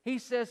 He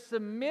says,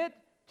 submit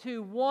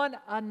to one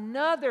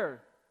another.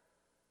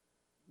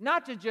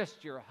 Not to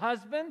just your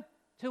husband,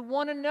 to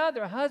one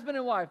another, husband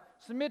and wife.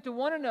 Submit to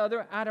one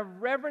another out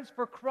of reverence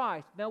for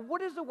Christ. Now, what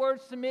does the word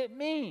submit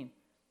mean?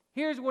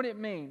 Here's what it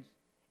means.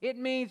 It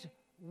means,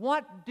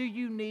 what do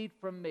you need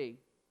from me?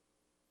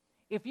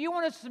 If you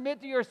want to submit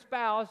to your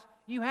spouse,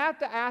 you have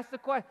to ask the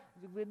question.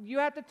 You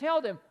have to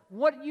tell them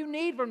what you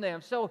need from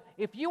them. So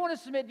if you want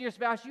to submit to your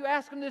spouse, you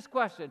ask them this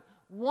question.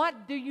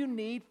 What do you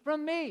need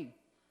from me?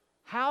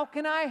 How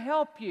can I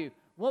help you?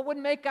 What would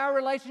make our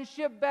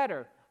relationship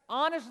better?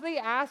 Honestly,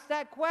 ask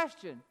that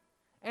question.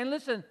 And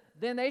listen,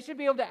 then they should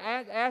be able to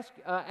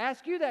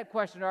ask you that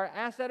question, or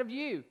ask that of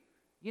you.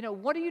 You know,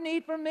 what do you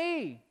need from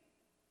me?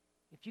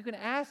 If you can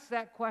ask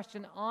that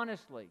question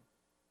honestly,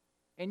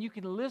 and you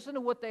can listen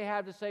to what they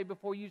have to say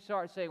before you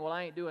start saying, well,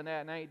 I ain't doing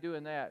that and I ain't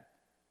doing that.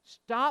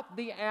 Stop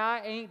the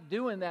I ain't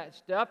doing that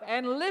stuff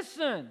and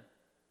listen.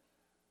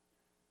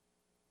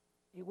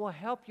 It will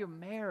help your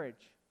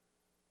marriage.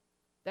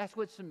 That's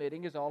what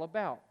submitting is all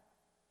about.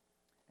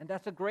 And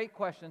that's a great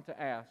question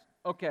to ask.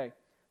 Okay,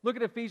 look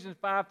at Ephesians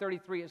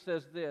 5:33. It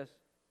says this.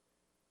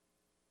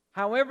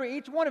 However,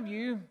 each one of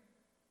you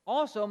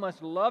also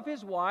must love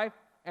his wife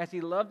as he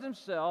loves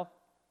himself,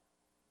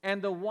 and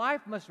the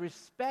wife must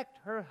respect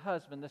her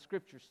husband, the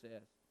Scripture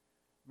says.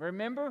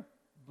 Remember,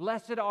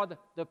 blessed are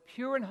the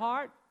pure in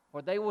heart,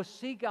 for they will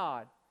see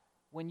God.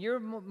 When your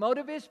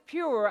motive is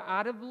pure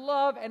out of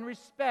love and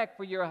respect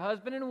for your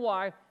husband and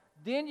wife,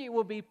 then it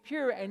will be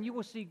pure and you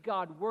will see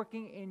God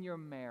working in your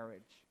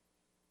marriage.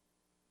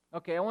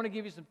 Okay, I want to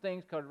give you some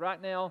things, because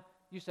right now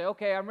you say,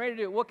 okay, I'm ready to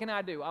do it. What can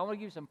I do? I want to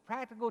give you some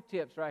practical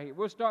tips right here.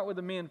 We'll start with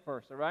the men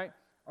first, all right?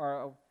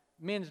 Or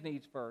men's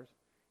needs first.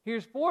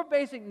 Here's 4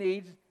 basic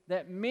needs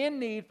that men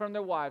need from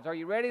their wives. Are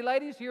you ready,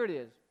 ladies? Here it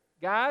is.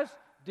 Guys,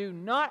 do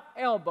not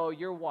elbow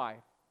your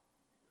wife.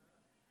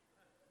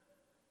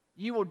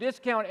 You will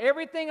discount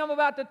everything I'm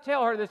about to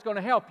tell her that's going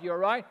to help you, all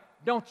right?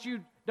 Don't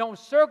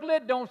circle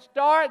it, don't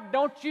start,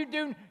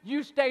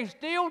 you stay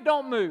still,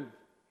 don't move.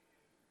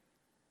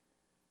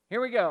 Here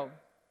we go.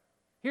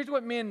 Here's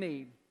what men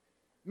need.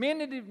 Men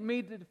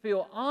need to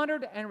feel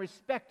honored and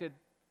respected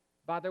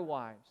by their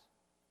wives.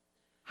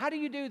 How do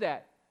you do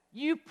that?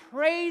 You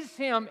praise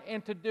him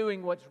into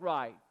doing what's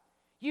right.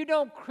 You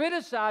don't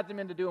criticize him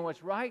into doing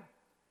what's right.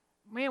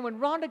 Man, when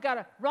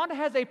Rhonda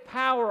has a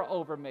power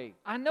over me.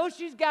 I know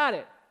she's got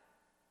it.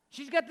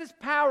 She's got this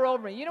power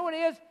over me. You know what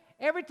it is?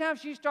 Every time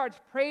she starts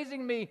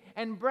praising me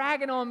and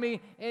bragging on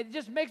me, it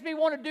just makes me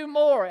want to do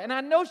more. And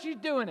I know she's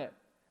doing it.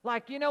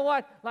 Like, you know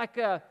what? Like,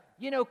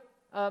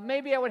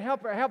 maybe I would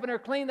helping her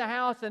clean the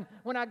house. And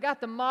when I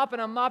got the mop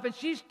and I'm mopping,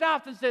 she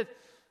stops and says,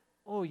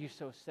 oh, you're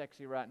so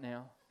sexy right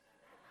now.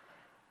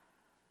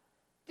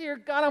 Dear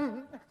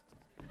God,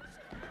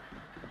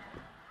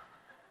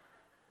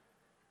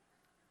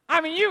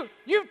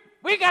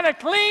 we got a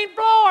clean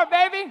floor,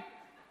 baby.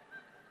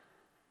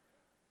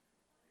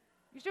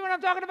 You see what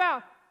I'm talking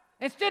about?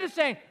 Instead of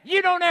saying,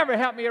 you don't ever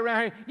help me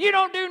around here. You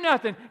don't do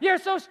nothing. You're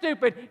so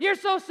stupid. You're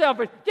so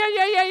selfish.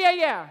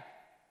 Yeah.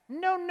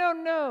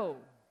 No.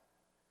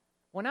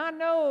 When I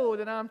know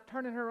that I'm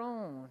turning her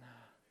on,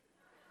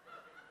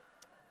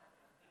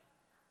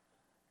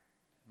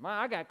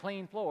 I got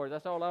clean floors.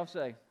 That's all I'll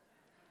say.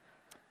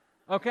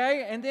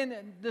 Okay, and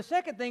then the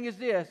second thing is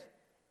this,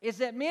 is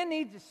that men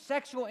need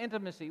sexual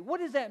intimacy. What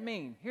does that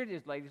mean? Here it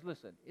is, ladies,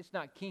 listen. It's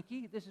not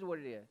kinky. This is what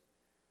it is.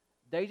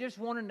 They just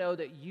want to know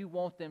that you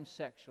want them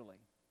sexually.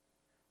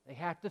 They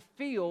have to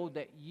feel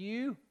that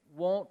you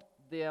want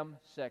them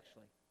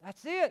sexually.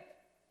 That's it.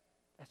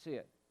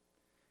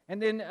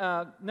 And then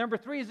number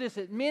 3 is this,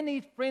 that men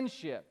need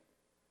friendship.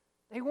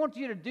 They want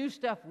you to do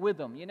stuff with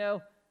them, you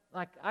know.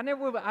 Like, I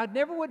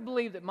never would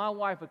believe that my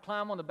wife would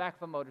climb on the back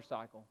of a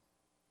motorcycle.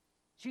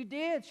 She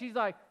did. She's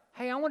like,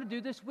 hey, I want to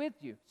do this with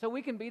you so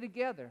we can be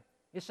together.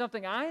 It's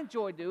something I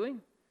enjoy doing.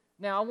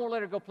 Now, I won't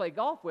let her go play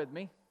golf with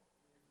me.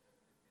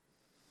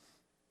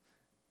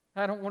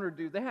 I don't want her to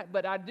do that,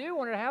 but I do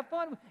want her to have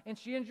fun, and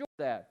she enjoys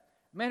that.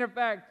 Matter of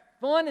fact,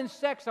 fun and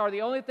sex are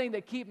the only thing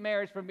that keep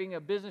marriage from being a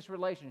business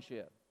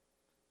relationship.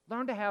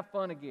 Learn to have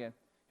fun again.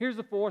 Here's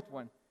the 4th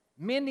one.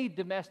 Men need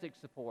domestic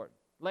support.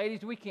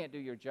 Ladies, we can't do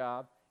your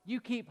job. You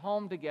keep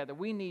home together.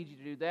 We need you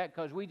to do that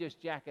because we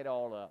just jack it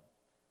all up.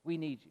 We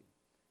need you.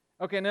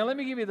 Okay, now let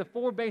me give you the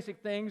 4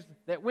 basic things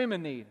that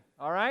women need,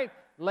 all right?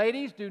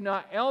 Ladies, do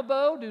not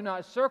elbow, do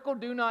not circle,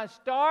 do not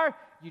star.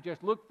 You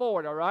just look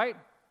forward, all right?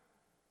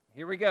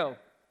 Here we go.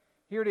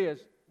 Here it is.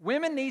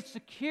 Women need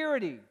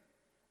security.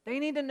 They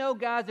need to know,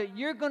 guys, that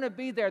you're going to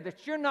be there,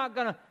 that you're not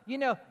going to,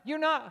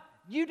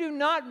 you do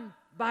not,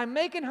 by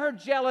making her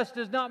jealous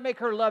does not make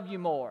her love you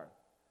more.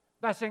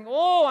 By saying,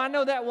 oh, I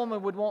know that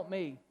woman would want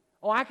me.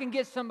 Oh, I can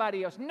get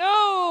somebody else.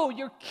 No,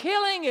 you're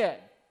killing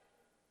it.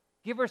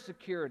 Give her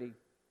security.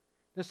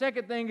 The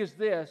second thing is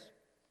this,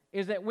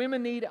 is that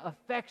women need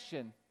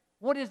affection.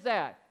 What is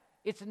that?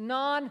 It's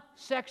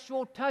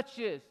non-sexual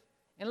touches.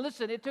 And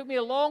listen, it took me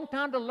a long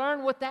time to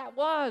learn what that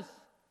was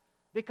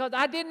because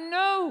I didn't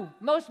know.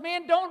 Most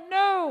men don't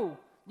know.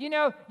 You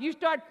know, you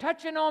start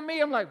touching on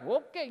me, I'm like,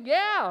 okay,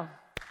 yeah,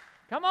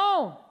 come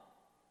on.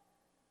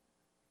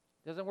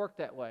 Doesn't work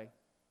that way.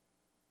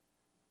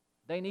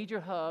 They need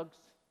your hugs.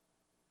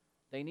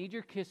 They need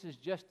your kisses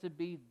just to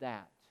be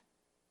that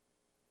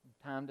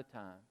from time to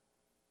time.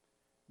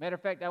 Matter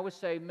of fact, I would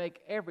say make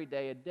every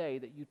day a day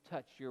that you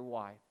touch your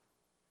wife.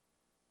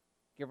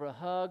 Give her a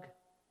hug,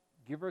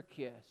 give her a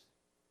kiss,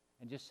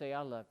 and just say,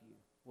 I love you.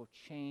 Will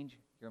change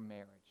your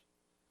marriage.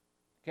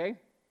 Okay?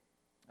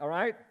 All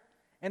right?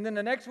 And then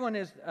the next one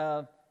is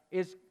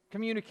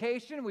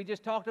communication. We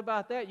just talked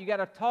about that. You got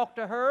to talk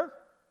to her.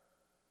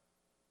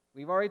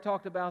 We've already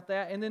talked about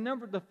that. And then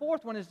the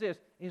 4th one is this,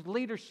 is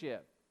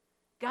leadership.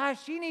 Guys,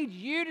 she needs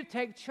you to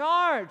take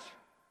charge.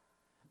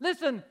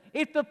 Listen,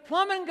 if the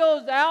plumbing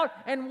goes out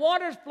and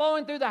water's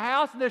flowing through the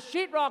house and the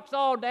sheetrock's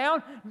all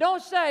down,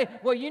 don't say,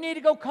 well, you need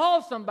to go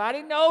call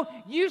somebody. No,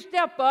 you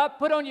step up,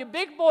 put on your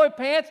big boy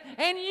pants,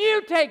 and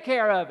you take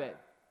care of it.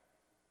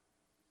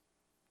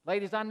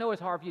 Ladies, I know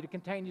it's hard for you to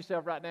contain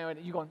yourself right now, and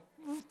you're going,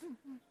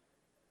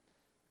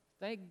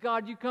 thank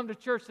God you come to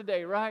church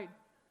today, right?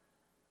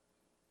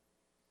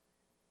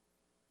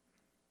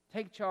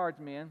 Take charge,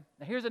 men.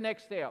 Now, here's the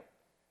next step.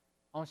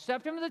 On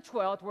September the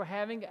 12th, we're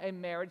having a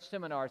marriage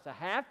seminar. It's a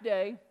half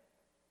day.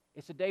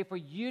 It's a day for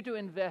you to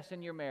invest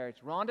in your marriage.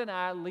 Rhonda and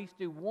I at least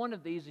do one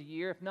of these a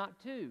year, if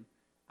not 2.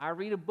 I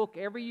read a book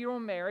every year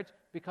on marriage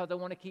because I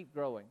want to keep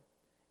growing.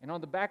 And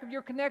on the back of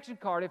your connection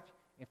card,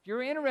 if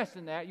you're interested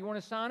in that, you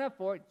want to sign up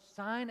for it,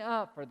 sign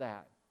up for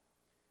that.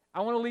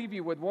 I want to leave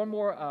you with one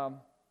more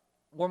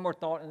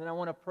thought, and then I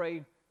want to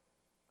pray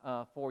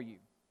for you.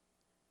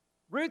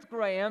 Ruth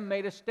Graham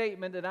made a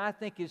statement that I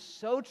think is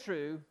so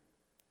true.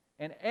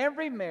 And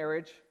every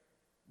marriage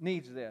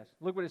needs this.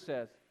 Look what it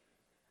says.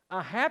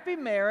 A happy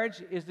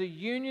marriage is the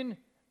union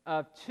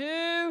of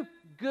 2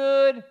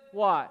 good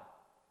what?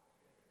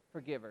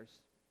 Forgivers.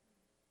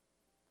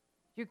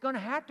 You're going to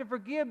have to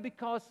forgive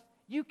because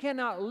you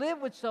cannot live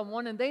with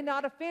someone and they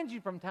not offend you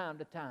from time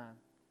to time.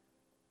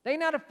 They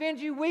not offend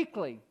you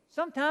weekly,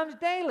 sometimes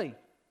daily.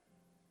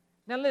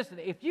 Now listen,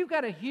 if you've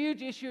got a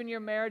huge issue in your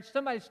marriage,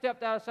 somebody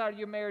stepped outside of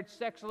your marriage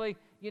sexually,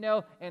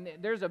 and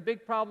there's a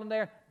big problem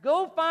there,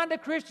 go find a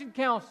Christian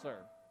counselor.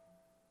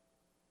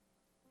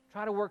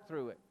 Try to work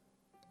through it.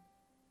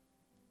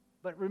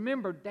 But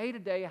remember, day to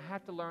day, I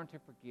have to learn to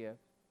forgive.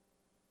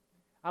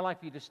 I'd like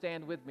for you to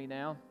stand with me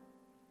now.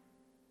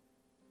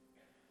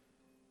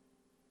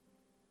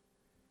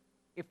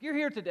 If you're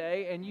here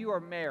today and you are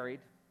married,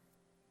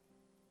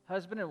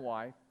 husband and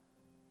wife,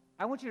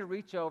 I want you to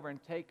reach over and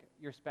take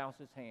your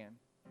spouse's hand.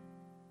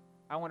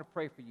 I want to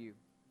pray for you.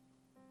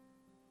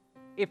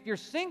 If you're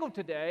single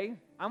today,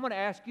 I'm going to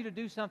ask you to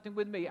do something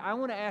with me. I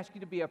want to ask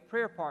you to be a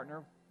prayer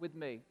partner with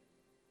me.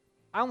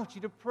 I want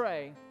you to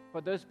pray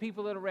for those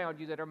people that are around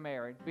you that are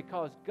married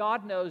because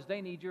God knows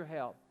they need your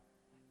help.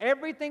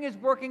 Everything is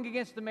working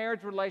against the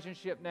marriage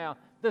relationship now.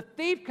 The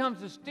thief comes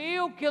to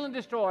steal, kill, and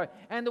destroy.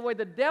 And the way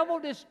the devil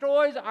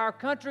destroys our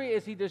country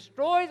is he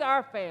destroys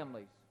our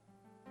families.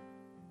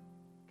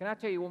 Can I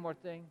tell you one more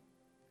thing?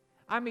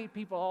 I meet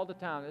people all the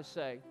time that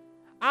say,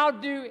 I'll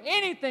do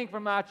anything for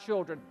my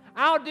children.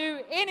 I'll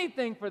do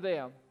anything for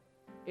them.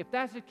 If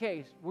that's the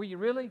case, will you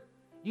really?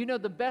 You know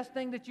the best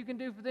thing that you can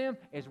do for them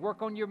is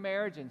work on your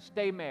marriage and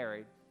stay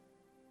married.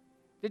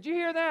 Did you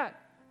hear that?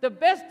 The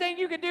best thing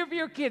you can do for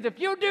your kids, if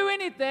you'll do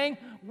anything,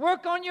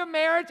 work on your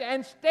marriage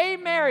and stay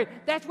married.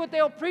 That's what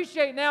they'll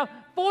appreciate now,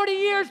 40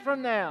 years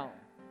from now.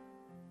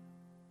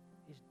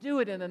 Just do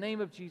it in the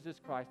name of Jesus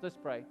Christ. Let's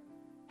pray.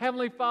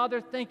 Heavenly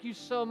Father, thank you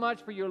so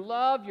much for your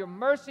love, your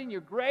mercy, and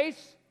your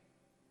grace.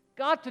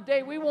 God,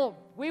 today we want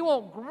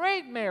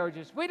great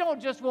marriages. We don't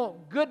just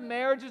want good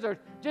marriages or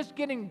just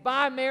getting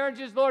by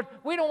marriages, Lord.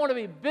 We don't want to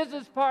be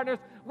business partners.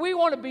 We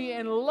want to be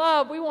in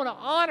love. We want to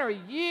honor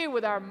you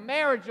with our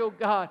marriage, oh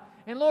God.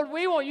 And Lord,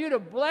 we want you to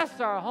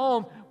bless our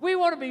home. We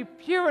want to be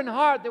pure in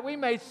heart that we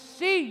may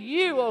see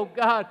you, oh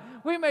God.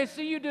 We may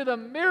see you do the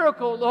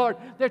miracle, Lord,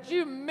 that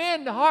you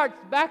mend hearts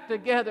back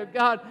together,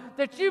 God,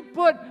 that you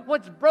put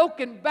what's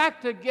broken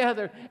back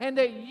together, and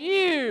that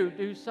you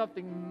do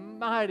something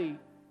mighty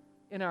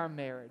in our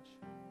marriage.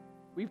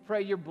 We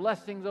pray your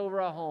blessings over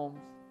our homes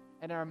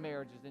and our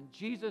marriages. In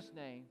Jesus'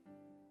 name,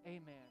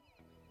 amen.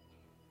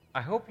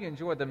 I hope you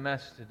enjoyed the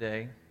message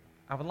today.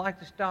 I would like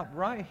to stop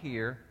right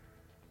here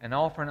and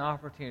offer an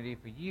opportunity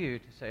for you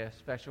to say a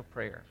special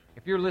prayer.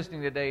 If you're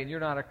listening today and you're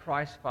not a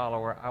Christ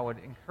follower, I would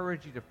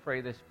encourage you to pray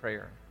this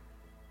prayer.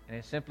 And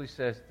it simply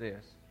says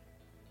this: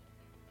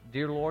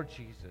 Dear Lord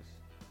Jesus,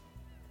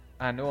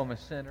 I know I'm a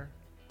sinner,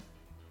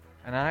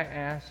 and I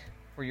ask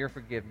for your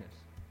forgiveness.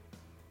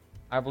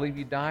 I believe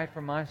you died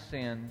for my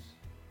sins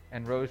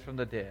and rose from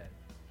the dead.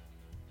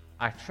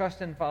 I trust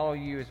and follow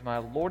you as my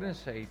Lord and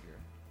Savior.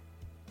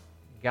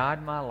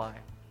 Guide my life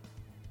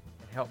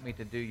and help me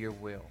to do your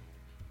will.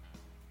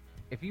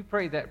 If you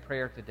prayed that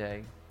prayer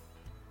today,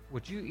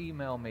 would you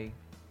email me?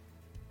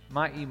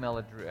 My email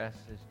address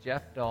is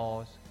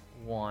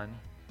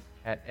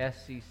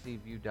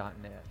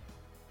jeffdawes1@sccview.net.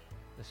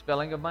 The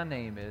spelling of my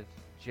name is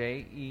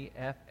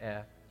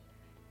JEFFDAWS,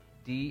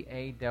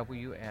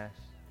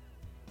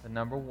 the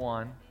number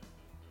 1,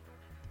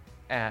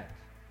 at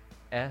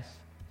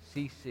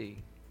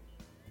sccview.net.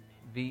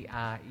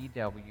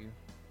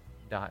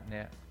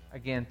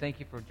 Again, thank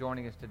you for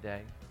joining us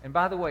today. And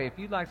by the way, if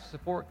you'd like to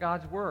support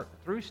God's work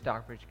through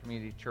Stockbridge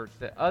Community Church,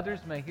 that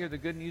others may hear the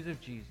good news of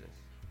Jesus,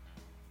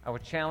 I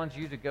would challenge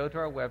you to go to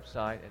our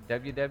website at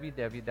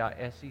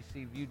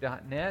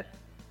www.sccview.net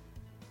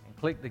and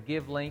click the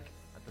Give link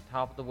at the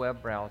top of the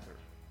web browser.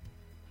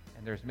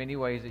 And there's many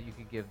ways that you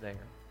can give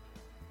there.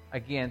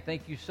 Again,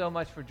 thank you so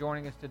much for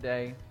joining us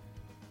today.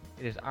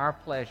 It is our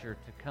pleasure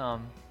to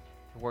come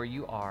to where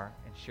you are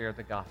and share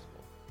the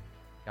gospel.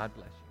 God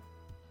bless you.